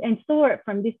changed and saw it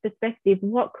from this perspective,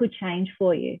 what could change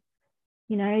for you?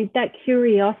 That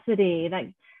curiosity,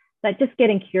 that just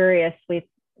getting curious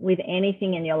with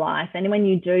anything in your life. And when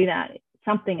you do that,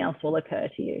 something else will occur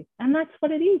to you. And that's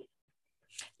what it is.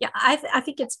 Yeah, I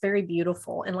think it's very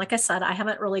beautiful. And like I said, I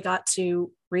haven't really got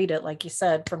to read it, like you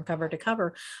said, from cover to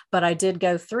cover, but I did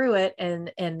go through it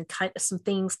and kind of some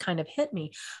things kind of hit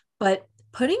me. But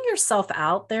putting yourself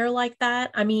out there like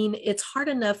that, I mean, it's hard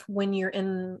enough when you're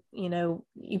in, you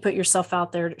put yourself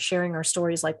out there sharing our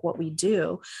stories like what we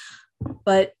do,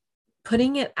 but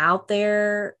putting it out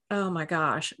there, oh my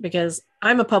gosh, because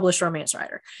I'm a published romance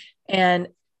writer, and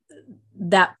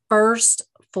that first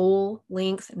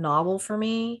full-length novel for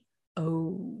me,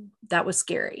 that was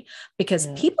scary because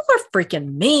people are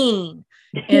freaking mean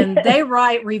and they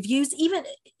write reviews. Even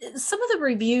some of the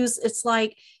reviews, it's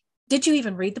like, did you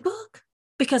even read the book?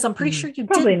 Because I'm pretty sure you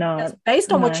probably didn't. Not.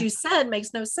 Based on what you said,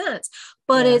 makes no sense.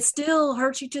 But it still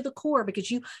hurts you to the core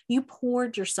because you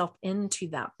poured yourself into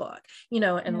that book.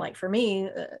 And like for me,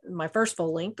 my first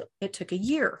full length, it took a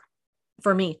year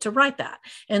for me to write that.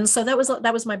 And so that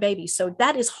was my baby. So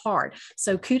that is hard.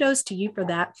 So kudos to you for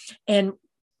that. And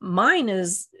mine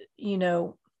is,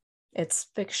 it's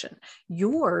fiction.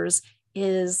 Yours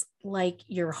is like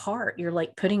your heart. You're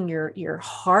like putting your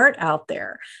heart out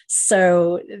there.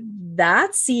 So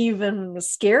that's even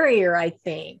scarier, I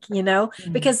think,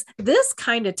 because this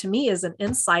kind of to me is an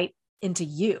insight into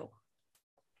you.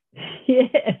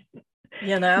 Yeah.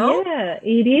 Yeah,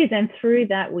 it is. And through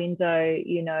that window,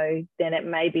 then it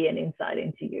may be an insight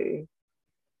into you.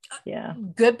 Yeah.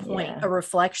 Good point. Yeah. A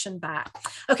reflection back.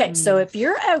 Okay. So if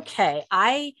you're okay,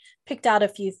 I picked out a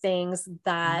few things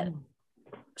that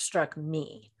struck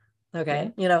me.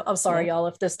 Okay. I'm sorry, y'all,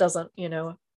 if this doesn't,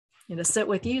 sit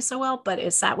with you so well, but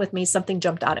it sat with me. Something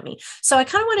jumped out at me. So I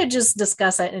kind of want to just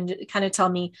discuss it and kind of tell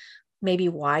me maybe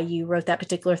why you wrote that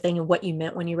particular thing and what you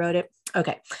meant when you wrote it.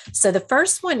 Okay. So the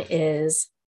first one is,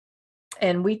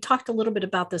 and we talked a little bit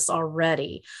about this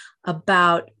already,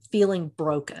 about feeling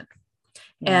broken.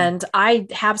 And I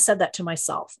have said that to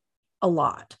myself a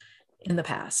lot in the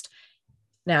past.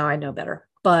 Now I know better,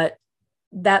 but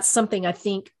that's something I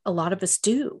think a lot of us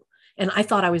do. And I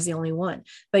thought I was the only one,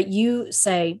 but you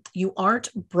say you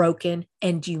aren't broken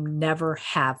and you never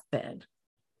have been.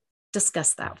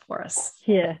 Discuss that for us.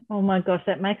 Yeah. Oh my gosh,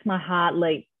 that makes my heart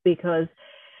leap because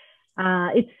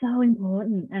it's so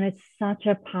important, and it's such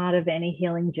a part of any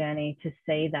healing journey to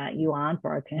see that you aren't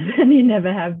broken and you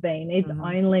never have been. It's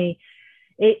only,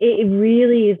 it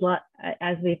really is like,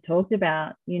 as we've talked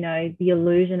about, the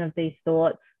illusion of these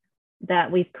thoughts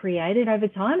that we've created over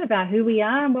time about who we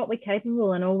are and what we're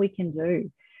capable and all we can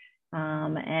do.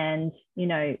 And,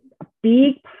 a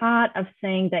big part of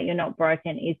seeing that you're not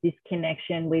broken is this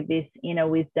connection with this inner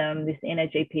wisdom, this inner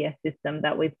GPS system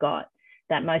that we've got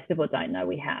that most people don't know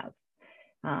we have.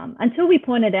 Until I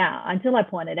point it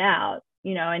out,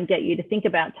 and get you to think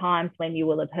about times when you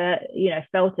will have heard,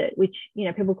 felt it, which,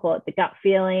 people call it the gut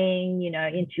feeling,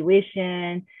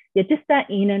 intuition, just that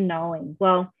inner knowing.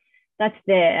 Well, that's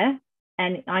there.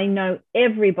 And I know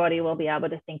everybody will be able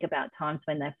to think about times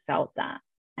when they've felt that.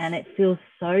 And it feels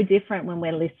so different when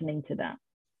we're listening to that.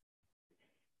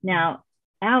 Now,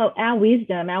 our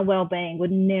wisdom, our well-being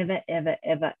would never, ever,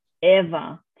 ever,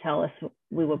 ever tell us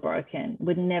we were broken,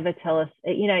 would never tell us,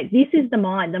 this is the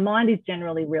mind. The mind is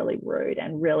generally really rude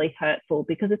and really hurtful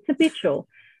because it's habitual.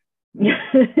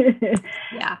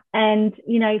 Yeah. And,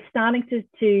 starting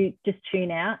to just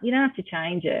tune out, you don't have to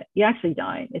change it. You actually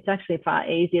don't. It's actually far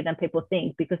easier than people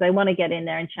think because they want to get in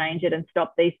there and change it and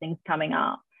stop these things coming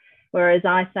up. Whereas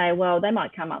I say, well, they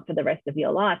might come up for the rest of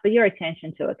your life, but your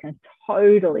attention to it can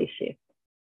totally shift.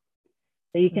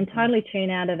 So you can totally tune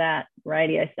out of that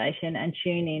radio station and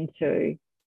tune into,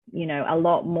 a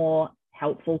lot more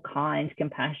helpful, kind,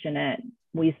 compassionate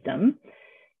wisdom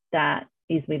that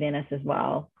is within us as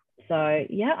well. So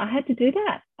yeah, I had to do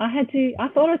that. I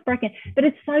thought I was broken, but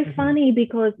it's so funny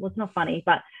because, well, it's not funny,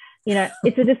 but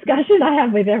it's a discussion I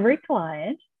have with every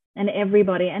client and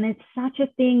everybody. And it's such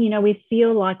a thing, we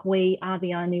feel like we are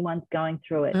the only ones going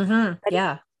through it.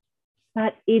 Yeah.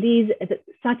 But it's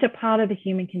such a part of the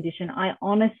human condition. I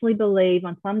honestly believe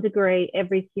on some degree,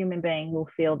 every human being will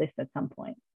feel this at some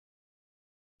point.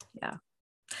 Yeah,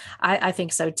 I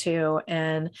think so too.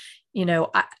 And,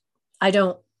 I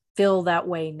don't feel that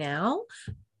way now,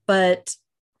 but,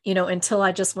 until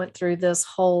I just went through this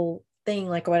whole thing,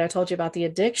 like what I told you about the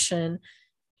addiction,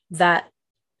 that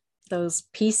those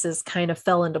pieces kind of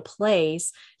fell into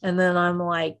place. And then I'm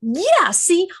like, yeah,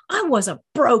 see, I wasn't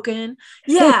broken.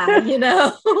 Yeah.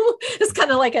 It's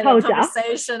kind of like a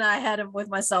conversation I had with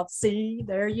myself. See,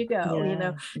 there you go,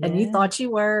 and you thought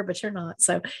you were, but you're not.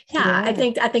 So yeah. I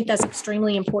think that's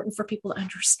extremely important for people to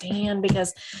understand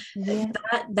because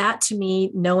that to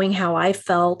me, knowing how I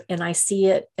felt, and I see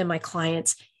it in my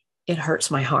clients, it hurts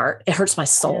my heart. It hurts my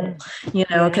soul,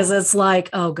 because it's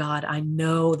like, oh God, I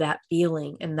know that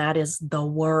feeling. And that is the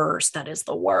worst. That is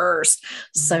the worst.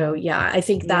 So yeah, I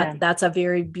think that's a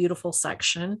very beautiful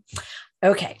section.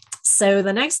 Okay. So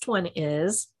the next one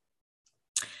is,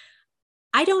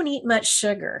 I don't eat much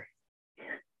sugar.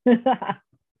 Tell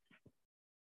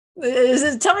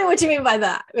me what you mean by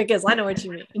that, because I know what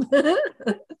you mean.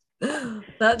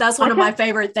 That's one of my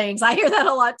favorite things. I hear that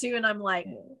a lot too. And I'm like,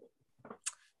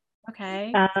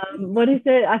 okay. What is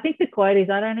it? I think the quote is,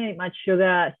 I don't eat much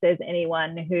sugar, says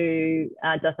anyone who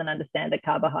doesn't understand that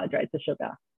carbohydrates are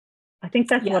sugar. I think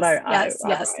that's what I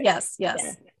Yes. Yeah.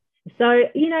 So,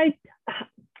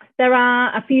 there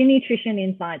are a few nutrition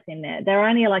insights in there. There are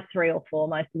only like 3 or 4.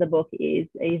 Most of the book is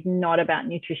not about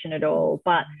nutrition at all,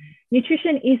 but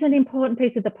nutrition is an important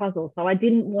piece of the puzzle. So I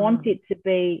didn't want it to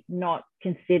be not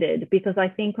considered, because I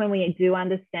think when we do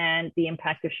understand the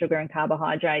impact of sugar and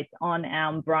carbohydrates on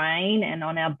our brain and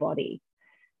on our body,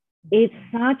 it's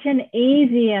such an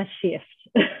easier shift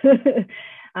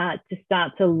to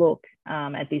start to look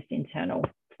at this internal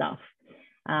stuff.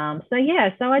 So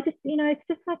I just, it's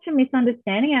just such a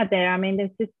misunderstanding out there. I mean,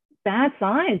 there's just bad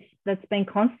science that's been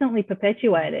constantly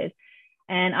perpetuated.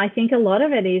 And I think a lot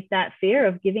of it is that fear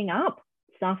of giving up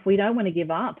stuff we don't want to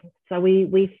give up. So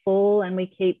we fall and we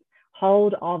keep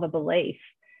hold of a belief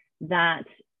that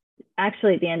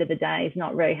actually at the end of the day is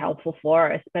not very helpful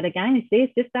for us. But again, you see,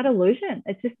 it's just that illusion.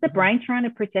 It's just the brain trying to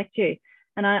protect you.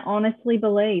 And I honestly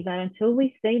believe that until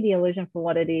we see the illusion for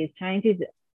what it is, change is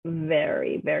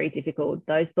very, very difficult.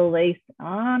 Those beliefs, oh,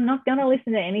 I'm not going to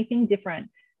listen to anything different.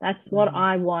 That's what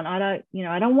I want. I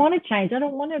don't want to change. I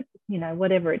don't want to,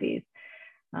 whatever it is.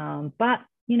 But,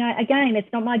 again,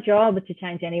 it's not my job to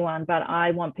change anyone, but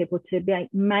I want people to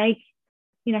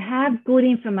have good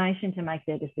information to make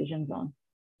their decisions on.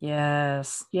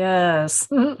 Yes, yes.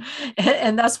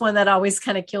 And that's one that always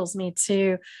kind of kills me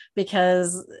too,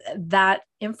 because that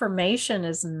information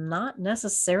is not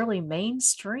necessarily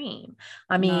mainstream.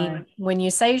 I mean, No. when you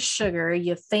say sugar,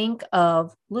 you think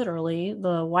of literally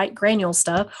the white granule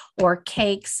stuff or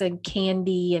cakes and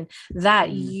candy, and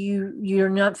that you're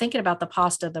not thinking about the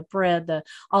pasta, the bread,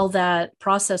 all that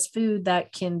processed food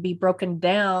that can be broken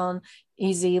down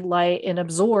easy, light, and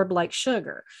absorb like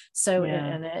sugar. So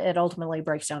and it ultimately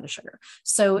breaks down to sugar.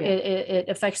 So it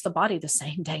affects the body the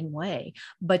same dang way,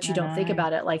 but you don't think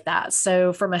about it like that.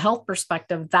 So from a health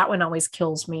perspective, that one always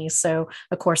kills me. So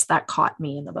of course that caught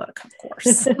me in the book, of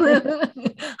course.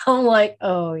 I'm like,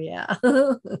 oh yeah.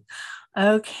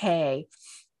 Okay.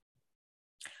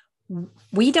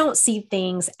 We don't see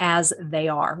things as they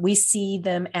are. We see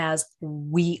them as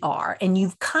we are. And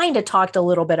you've kind of talked a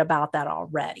little bit about that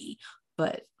already,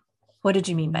 but what did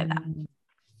you mean by that?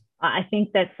 I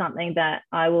think that's something that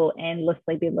I will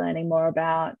endlessly be learning more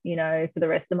about, for the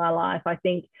rest of my life. I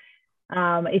think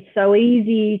it's so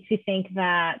easy to think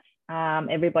that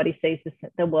everybody sees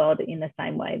the world in the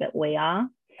same way that we are.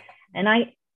 And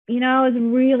I was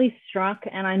really struck,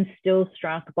 and I'm still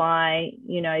struck by,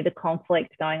 the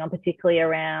conflict going on, particularly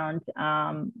around,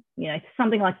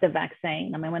 something like the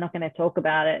vaccine. I mean, we're not going to talk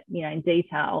about it, in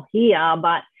detail here,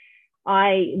 but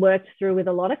I worked through with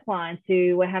a lot of clients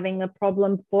who were having a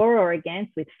problem for or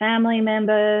against with family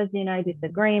members,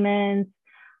 disagreements.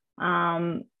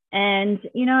 I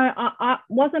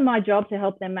wasn't my job to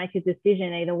help them make a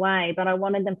decision either way, but I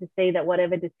wanted them to see that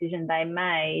whatever decision they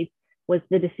made was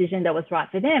the decision that was right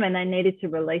for them, and they needed to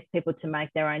release people to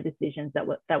make their own decisions that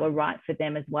were right for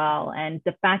them as well. And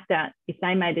the fact that if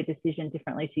they made a decision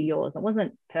differently to yours, it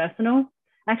wasn't personal,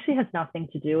 actually has nothing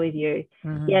to do with you.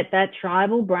 Yet that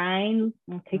tribal brain,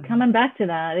 I'll keep coming back to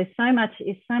that. There's so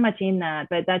much in that,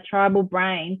 but that tribal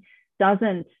brain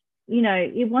doesn't,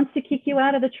 it wants to kick you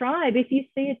out of the tribe if you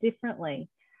see it differently.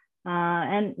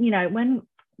 When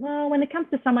it comes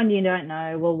to someone you don't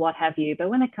know, well, what have you, but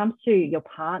when it comes to your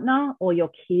partner or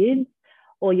your kids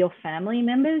or your family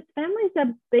members, families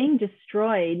are being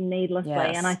destroyed needlessly.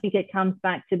 Yes. And I think it comes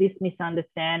back to this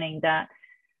misunderstanding that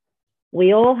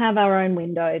we all have our own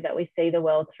window that we see the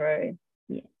world through.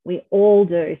 We all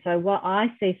do. So what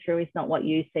I see through is not what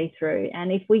you see through.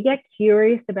 And if we get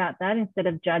curious about that instead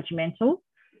of judgmental,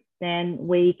 then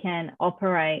we can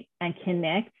operate and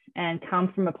connect and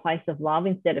come from a place of love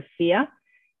instead of fear.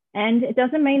 And it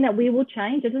doesn't mean that we will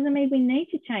change. It doesn't mean we need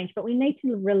to change, but we need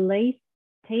to release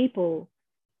people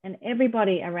and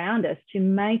everybody around us to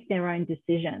make their own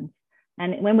decisions.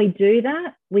 And when we do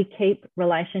that, we keep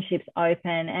relationships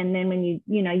open. And then when you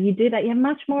do that, you have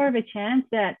much more of a chance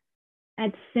at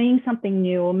seeing something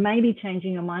new, or maybe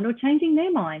changing your mind or changing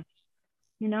their mind.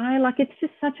 It's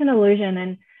just such an illusion.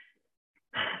 And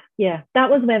yeah, that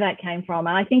was where that came from.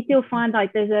 And I think you'll find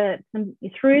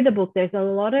through the book, there's a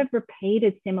lot of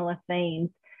repeated similar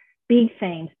themes, big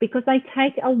themes, because they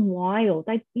take a while.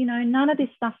 None of this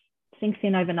stuff sinks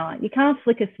in overnight. You can't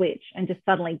flick a switch and just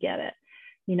suddenly get it.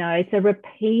 It's a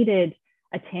repeated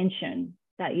attention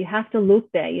that you have to look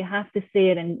there. You have to see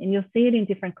it, and you'll see it in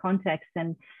different contexts.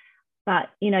 But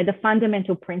the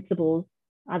fundamental principles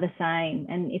are the same.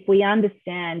 And if we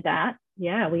understand that,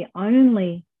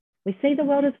 we see the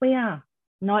world as we are,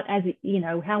 not as,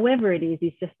 however it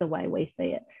is just the way we see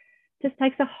it. Just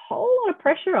takes a whole lot of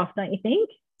pressure off, don't you think?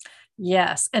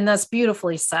 Yes. And that's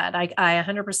beautifully said. I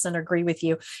 100% agree with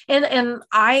you. And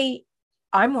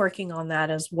I'm working on that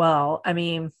as well. I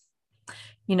mean,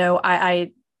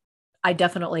 I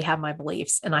definitely have my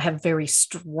beliefs, and I have very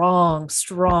strong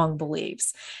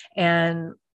beliefs,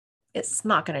 and it's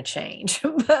not going to change,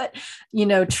 but,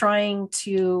 trying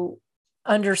to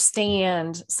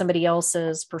understand somebody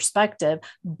else's perspective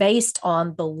based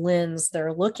on the lens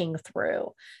they're looking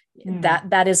through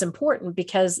that is important,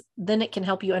 because then it can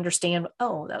help you understand,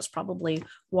 oh, that's probably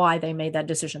why they made that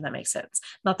decision. That makes sense.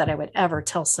 Not that I would ever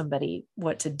tell somebody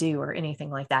what to do or anything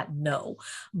like that. No,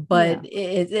 but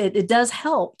it does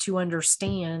help to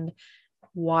understand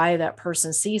why that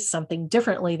person sees something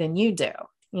differently than you do.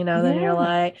 Then you're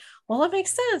like, well, it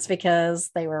makes sense because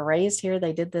they were raised here.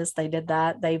 They did this, they did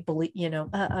that. They believe,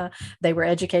 they were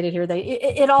educated here.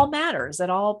 It all matters. It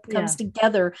all comes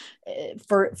together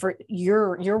for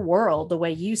your world, the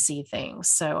way you see things.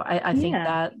 So I think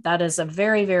that is a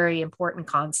very, very important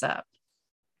concept.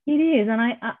 It is. And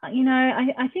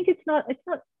I think it's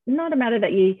not a matter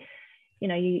that you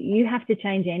have to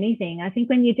change anything. I think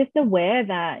when you're just aware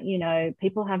that,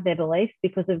 people have their beliefs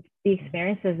because of the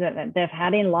experiences that they've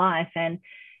had in life. And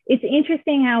it's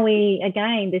interesting how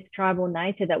this tribal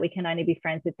nature, that we can only be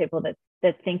friends with people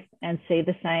that think and see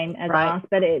the same as us,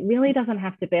 but it really doesn't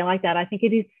have to be like that. I think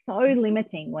it is so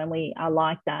limiting when we are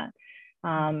like that.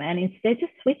 And instead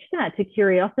just switch that to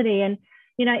curiosity. And,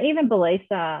 even beliefs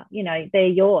are, they're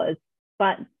yours,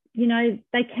 but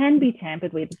they can be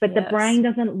tampered with, but the brain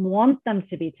doesn't want them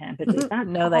to be tampered with. That's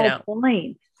no, the whole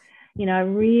point.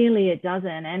 Really it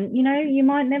doesn't. And, you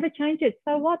might never change it.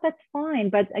 So what? That's fine.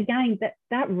 But again,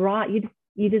 that right,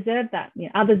 you deserve that.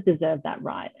 Others deserve that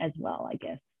right as well, I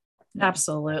guess.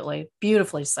 Absolutely.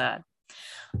 Beautifully said.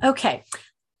 Okay.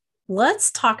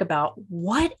 Let's talk about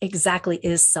what exactly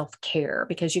is self-care,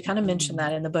 because you kind of mentioned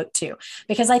that in the book too,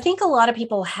 because I think a lot of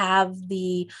people have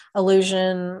the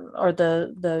illusion or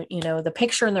the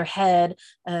picture in their head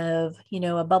of,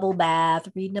 a bubble bath,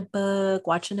 reading a book,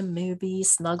 watching a movie,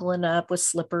 snuggling up with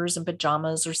slippers and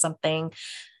pajamas or something.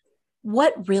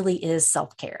 What really is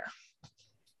self-care?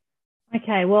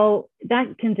 Okay, well,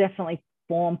 that can definitely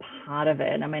form part of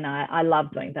it. I mean, I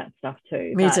love doing that stuff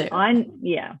too. Me too.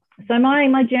 So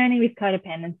my journey with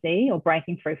codependency, or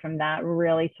breaking free from that,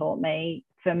 really taught me,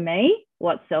 for me,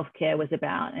 what self-care was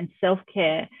about. And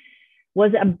self-care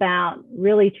was about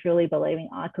really truly believing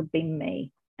I could be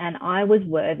me and I was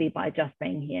worthy by just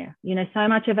being here. So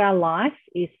much of our life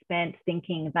is spent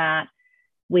thinking that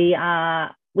we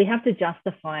have to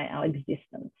justify our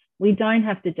existence. We don't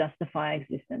have to justify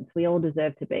existence. We all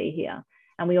deserve to be here,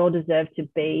 and we all deserve to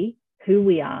be who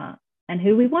we are and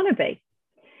who we want to be.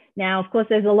 Now, of course,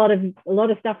 there's a lot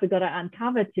of stuff we've got to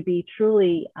uncover to be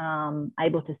truly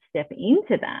able to step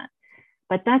into that.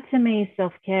 But that to me is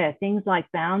self-care. Things like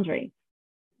boundaries,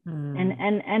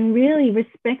 and really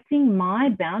respecting my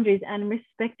boundaries and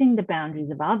respecting the boundaries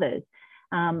of others.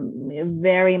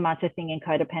 Very much a thing in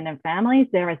codependent families.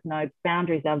 There is no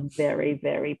boundaries, are very,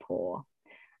 very poor.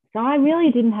 So I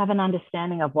really didn't have an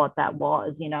understanding of what that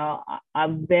was. I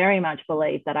very much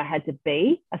believed that I had to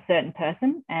be a certain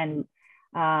person and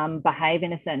behave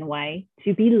in a certain way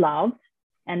to be loved.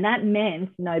 And that meant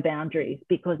no boundaries,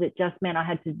 because it just meant I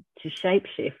had to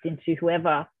shapeshift into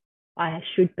whoever I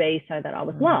should be so that I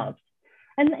was loved.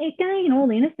 And again,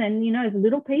 all innocent, as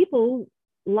little people,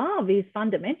 love is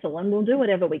fundamental, and we'll do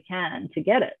whatever we can to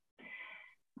get it.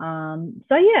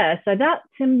 So that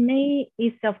to me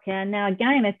is self-care. Now,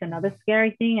 again, it's another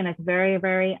scary thing, and it's very,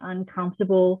 very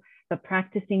uncomfortable, but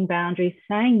practicing boundaries,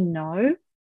 saying no,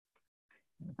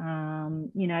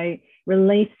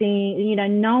 releasing,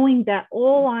 knowing that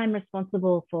all I'm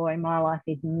responsible for in my life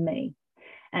is me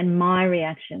and my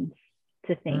reactions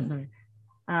to things.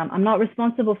 I'm not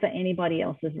responsible for anybody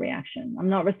else's reaction. I'm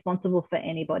not responsible for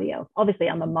anybody else. Obviously,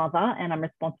 I'm a mother and I'm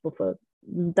responsible for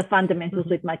the fundamentals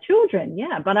with my children.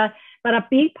 Yeah, but a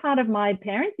big part of my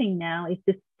parenting now is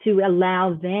just to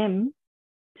allow them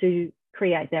to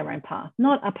create their own path,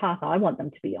 not a path I want them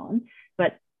to be on,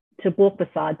 but to walk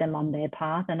beside them on their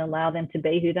path and allow them to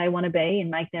be who they want to be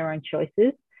and make their own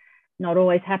choices. Not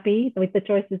always happy with the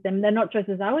choices, and they're not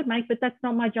choices I would make, but that's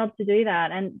not my job to do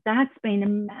that. And that's been a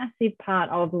massive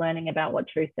part of learning about what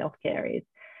true self-care is.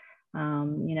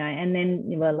 And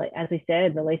then, as we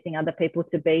said, releasing other people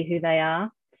to be who they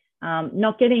are,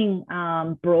 not getting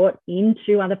brought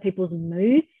into other people's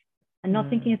moods, and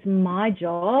not thinking it's my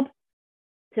job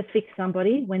to fix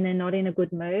somebody when they're not in a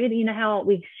good mood. You know how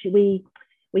we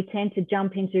tend to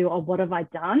jump into, oh, what have I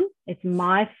done? It's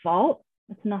my fault.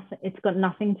 It's nothing. It's got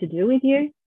nothing to do with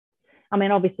you. I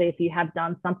mean, obviously, if you have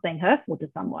done something hurtful to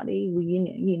somebody,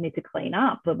 you need to clean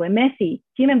up. But we're messy.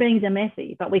 Human beings are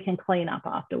messy, but we can clean up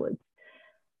afterwards.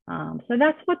 So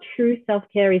that's what true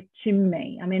self-care is to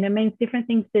me. I mean, it means different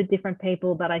things to different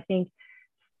people, but I think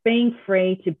being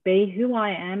free to be who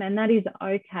I am, and that is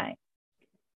okay,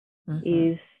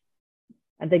 is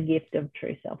the gift of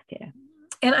true self-care.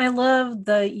 And I love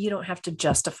you don't have to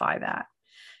justify that,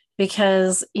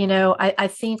 because, I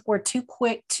think we're too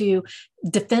quick to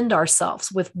defend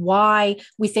ourselves with why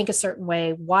we think a certain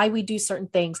way, why we do certain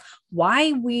things,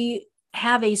 why we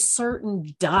have a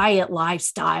certain diet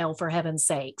lifestyle, for heaven's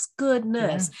sakes.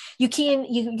 Goodness.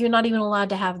 You're not even allowed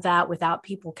to have that without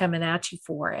people coming at you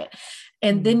for it.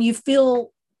 And then you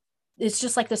feel it's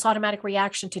just like this automatic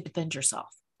reaction to defend yourself.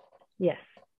 Yes.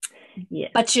 Yeah.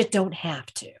 But you don't have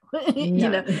to.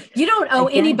 No. You don't owe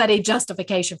anybody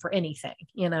justification for anything,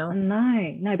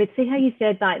 No. But see how you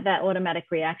said that automatic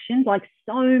reaction, like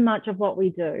so much of what we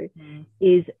do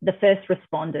is the first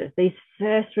responders, these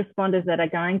first responders that are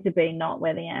going to be not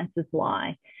where the answers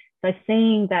lie. So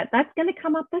seeing that that's going to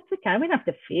come up, that's okay. We don't have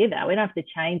to fear that. We don't have to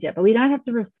change it, but we don't have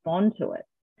to respond to it.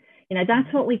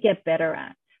 That's what we get better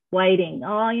at. Waiting.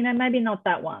 Oh, maybe not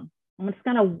that one. I'm just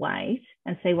going to wait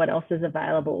and see what else is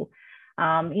available.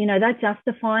 That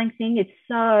justifying thing, it's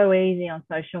so easy on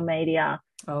social media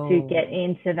to get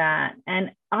into that.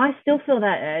 And I still feel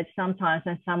that urge sometimes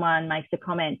when someone makes a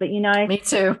comment, but me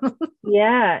too.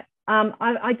 Yeah.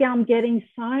 I'm getting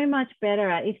so much better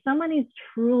at, if someone is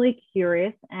truly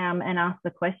curious and asks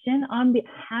the question, I'm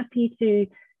happy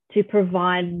to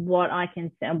provide what I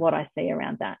can and what I see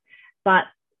around that. But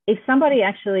if somebody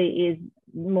actually is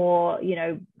more,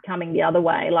 coming the other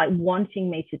way, like wanting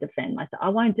me to defend myself, I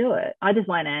won't do it. I just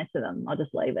won't answer them. I'll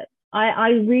just leave it. I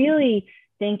really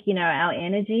think, our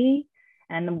energy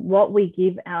and what we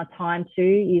give our time to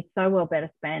is so well better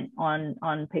spent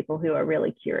on people who are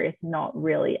really curious, not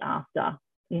really after,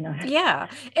 Yeah.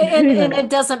 And it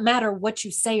doesn't matter what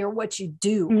you say or what you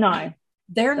do. No.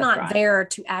 They're not there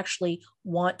to actually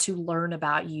want to learn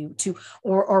about you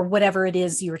or whatever it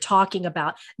is you're talking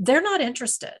about. They're not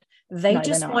interested. They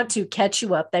just want to catch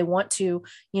you up. They want to,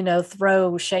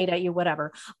 throw shade at you,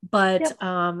 whatever. But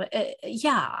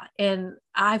yeah. And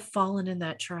I've fallen in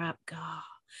that trap. God.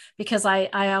 Because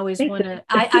I always want to,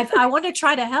 I want to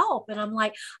try to help. And I'm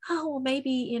like, oh, well,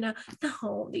 maybe,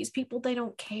 no, these people, they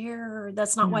don't care.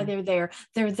 That's not why they're there.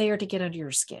 They're there to get under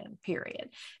your skin, period.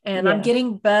 And I'm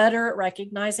getting better at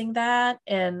recognizing that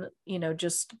and,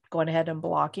 just going ahead and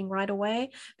blocking right away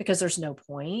because there's no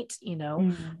point,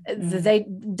 they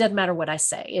doesn't matter what I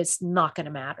say. It's not going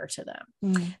to matter to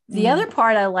them. The other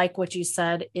part I like what you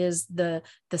said is the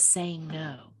saying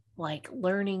no. Like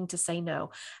learning to say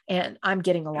no. And I'm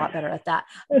getting a lot better at that,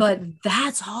 but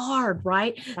that's hard,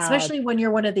 right? Especially when you're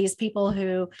one of these people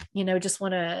who, just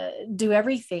want to do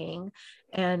everything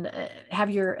and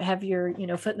have your,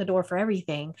 foot in the door for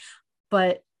everything.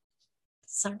 But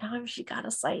sometimes you got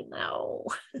to say no.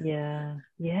 Yeah.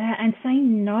 Yeah. And say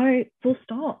no, full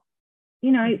stop,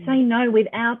 say no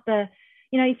without the,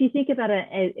 if you think about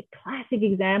a classic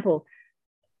example,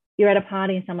 you're at a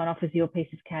party and someone offers you a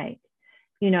piece of cake.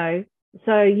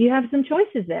 So you have some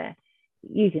choices there.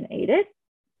 You can eat it,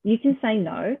 you can say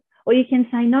no, or you can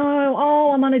say no,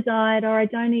 oh, I'm on a diet, or I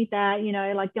don't eat that,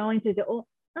 like going to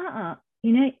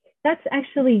the, that's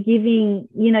actually giving,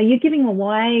 you're giving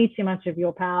away too much of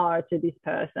your power to this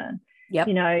person. Yep.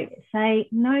 Say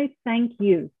no, thank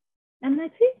you. And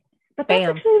that's it. But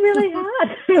that's actually really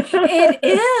hard. It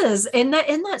is. And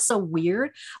that's so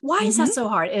weird. Why is that so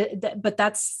hard? But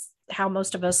that's how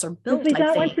most of us are built. We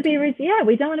don't want to be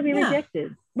we don't want to be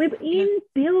rejected. We're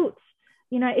inbuilt,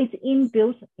 it's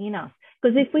inbuilt in us.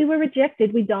 Because if we were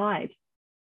rejected, we died.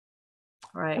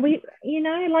 Right. We,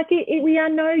 we are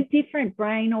no different,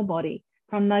 brain or body,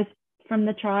 from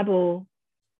the tribal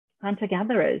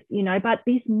hunter-gatherers, but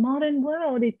this modern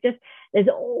world is just, there's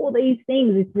all these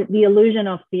things. It's the illusion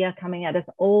of fear coming at us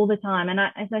all the time. And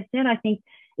as I said, I think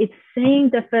it's seeing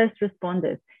the first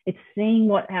responders. It's seeing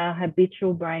what our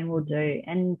habitual brain will do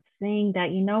and seeing that,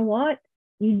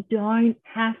 you don't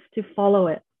have to follow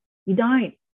it. You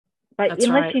don't. But That's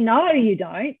unless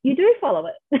right. you do follow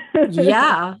it.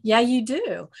 Yeah, you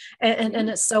do. And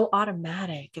it's so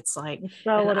automatic. It's like, it's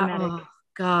so automatic. Oh,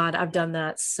 God, I've done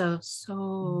that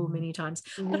so many times,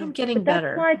 but I'm getting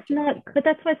better. But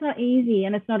that's why it's not easy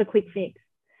and it's not a quick fix.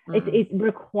 It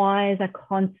requires a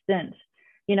constant,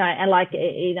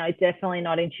 and definitely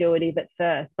not intuitive at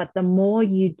first, but the more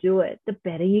you do it, the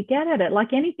better you get at it.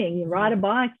 Like anything, you ride a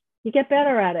bike, you get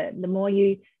better at it. The more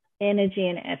energy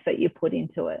and effort you put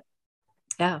into it.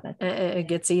 Yeah, it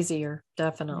gets easier,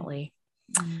 definitely.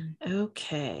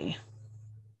 Okay.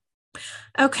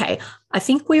 I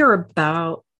think we are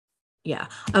about,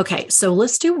 okay. So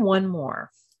let's do one more.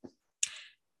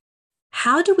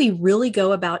 How do we really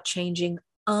go about changing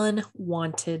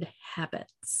unwanted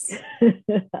habits?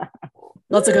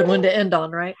 That's a good one to end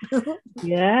on, right?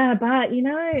 Yeah, but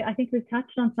I think we've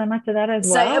touched on so much of that as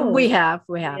well. We have.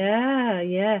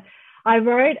 Yeah. I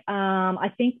wrote,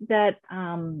 I think that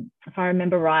if I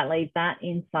remember rightly, that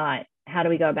insight, how do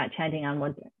we go about changing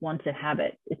unwanted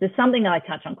habits? It's something that I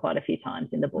touch on quite a few times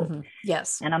in the book. Mm-hmm.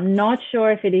 Yes. And I'm not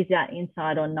sure if it is that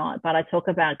insight or not, but I talk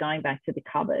about going back to the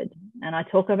cupboard. And I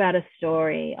talk about a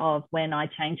story of when I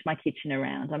changed my kitchen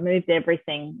around. I moved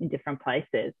everything in different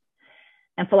places.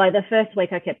 And for like the first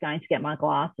week, I kept going to get my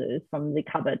glasses from the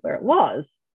cupboard where it was,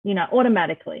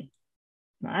 automatically.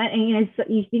 Right. And, so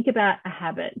you think about a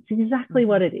habit, it's exactly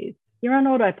what it is. You're on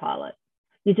autopilot.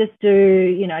 You just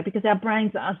do, because our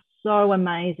brains are so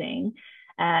amazing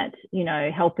at,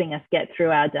 helping us get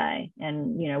through our day.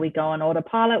 And, we go on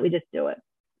autopilot, we just do it.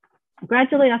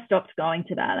 Gradually, I stopped going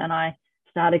to that and I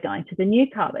started going to the new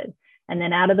cupboard. And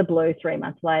then out of the blue, 3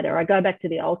 months later, I go back to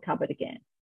the old cupboard again.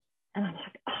 And I'm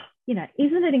like,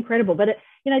 isn't it incredible? But,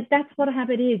 that's what a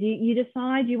habit is. You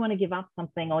decide you want to give up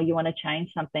something or you want to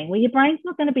change something. Well, your brain's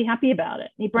not going to be happy about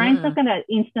it. Your brain's not going to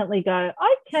instantly go,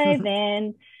 okay,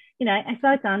 then, and so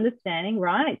it's understanding,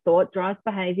 right? Thought drives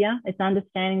behavior. It's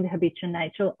understanding the habitual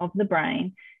nature of the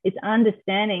brain. It's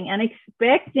understanding and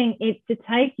expecting it to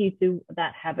take you to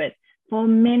that habit for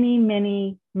many,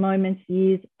 many moments,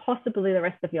 years, possibly the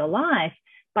rest of your life.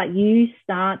 But you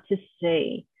start to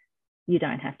see, you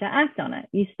don't have to act on it.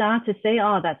 You start to see,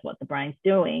 oh, that's what the brain's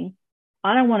doing.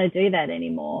 I don't want to do that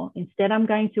anymore. Instead, I'm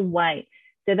going to wait.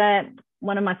 So that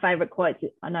one of my favorite quotes,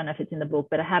 I don't know if it's in the book,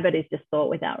 but a habit is just thought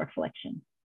without reflection.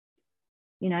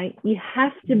 You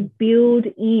have to build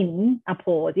in a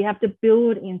pause. You have to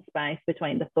build in space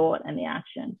between the thought and the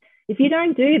action. If you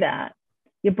don't do that,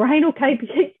 your brain will keep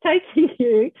taking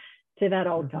you to that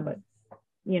old cupboard,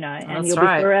 and That's you'll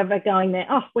right. be forever going there.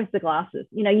 Oh, where's the glasses?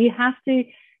 You have to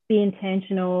be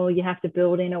intentional. You have to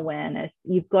build in awareness.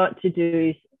 You've got to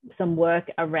do some work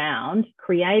around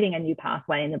creating a new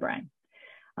pathway in the brain.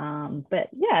 But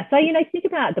yeah, so, think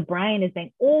about the brain as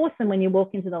being awesome when you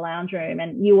walk into the lounge room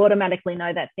and you automatically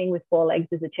know that thing with 4 legs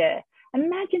is a chair.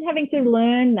 Imagine having to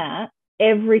learn that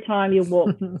every time you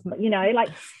walk, like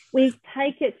we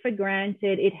take it for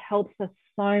granted. It helps us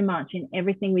so much in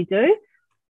everything we do,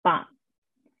 but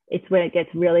it's where it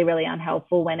gets really, really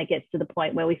unhelpful when it gets to the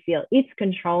point where we feel it's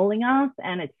controlling us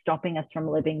and it's stopping us from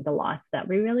living the life that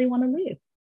we really want to live.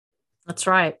 That's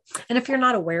right. And if you're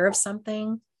not aware of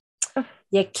something,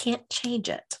 you can't change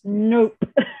it. Nope.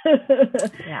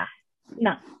 Yeah.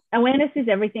 No. Awareness is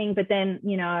everything. But then,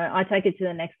 I take it to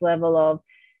the next level of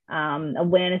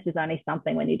awareness is only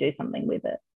something when you do something with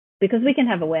it. Because we can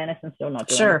have awareness and still not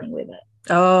do anything with it.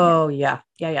 Oh, yeah.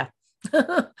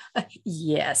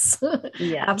 Yes.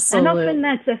 Yeah. Absolutely. And often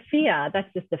that's a fear.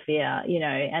 That's just a fear,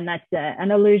 and that's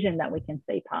an illusion that we can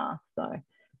see past. So,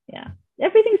 yeah,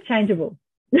 everything's changeable.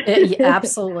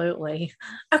 Absolutely.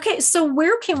 Okay. So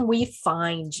where can we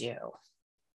find you?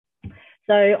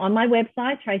 So on my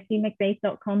website,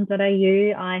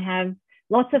 tracymcbeath.com.au, I have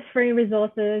lots of free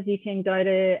resources. You can go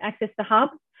to access the hub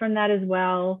from that as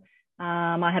well.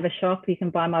 I have a shop. You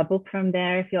can buy my book from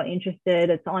there if you're interested.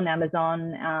 It's on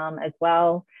Amazon as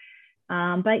well.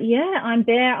 But yeah, I'm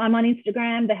there. I'm on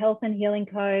Instagram, the Health and Healing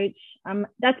Coach.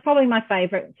 That's probably my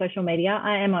favorite social media.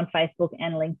 I am on Facebook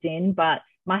and LinkedIn, but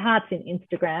my heart's in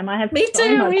Instagram. I have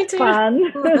so much fun.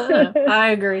 I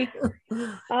agree.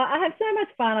 I have so much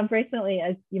fun. I've recently,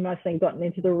 as you might have seen, gotten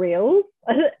into the reels.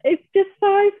 It's just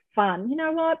so fun. You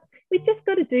know what? We just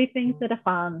got to do things that are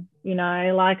fun,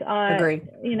 I agree.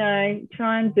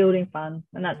 Try and building fun.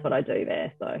 And that's what I do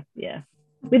there. So yeah,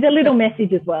 with a little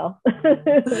message as well.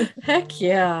 Heck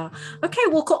yeah. Okay,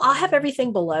 well, cool. I'll have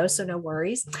everything below, so no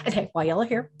worries. And hey, while y'all are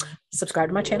here, subscribe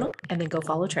to my channel and then go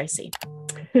follow Tracy.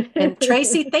 And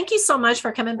Tracy, thank you so much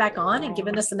for coming back on and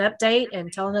giving us an update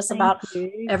and telling us about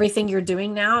everything you're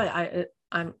doing now.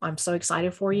 I'm so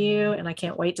excited for you and I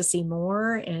can't wait to see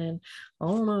more. And I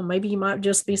don't know, maybe you might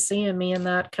just be seeing me in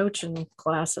that coaching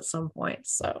class at some point.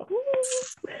 So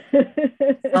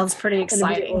sounds pretty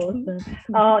exciting. Awesome.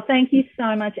 Oh, thank you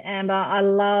so much, Amber. I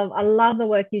love the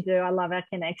work you do. I love our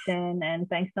connection, and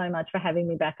thanks so much for having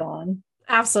me back on.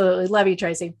 Absolutely. Love you,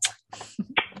 Tracy.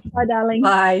 Bye, darling.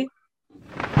 Bye.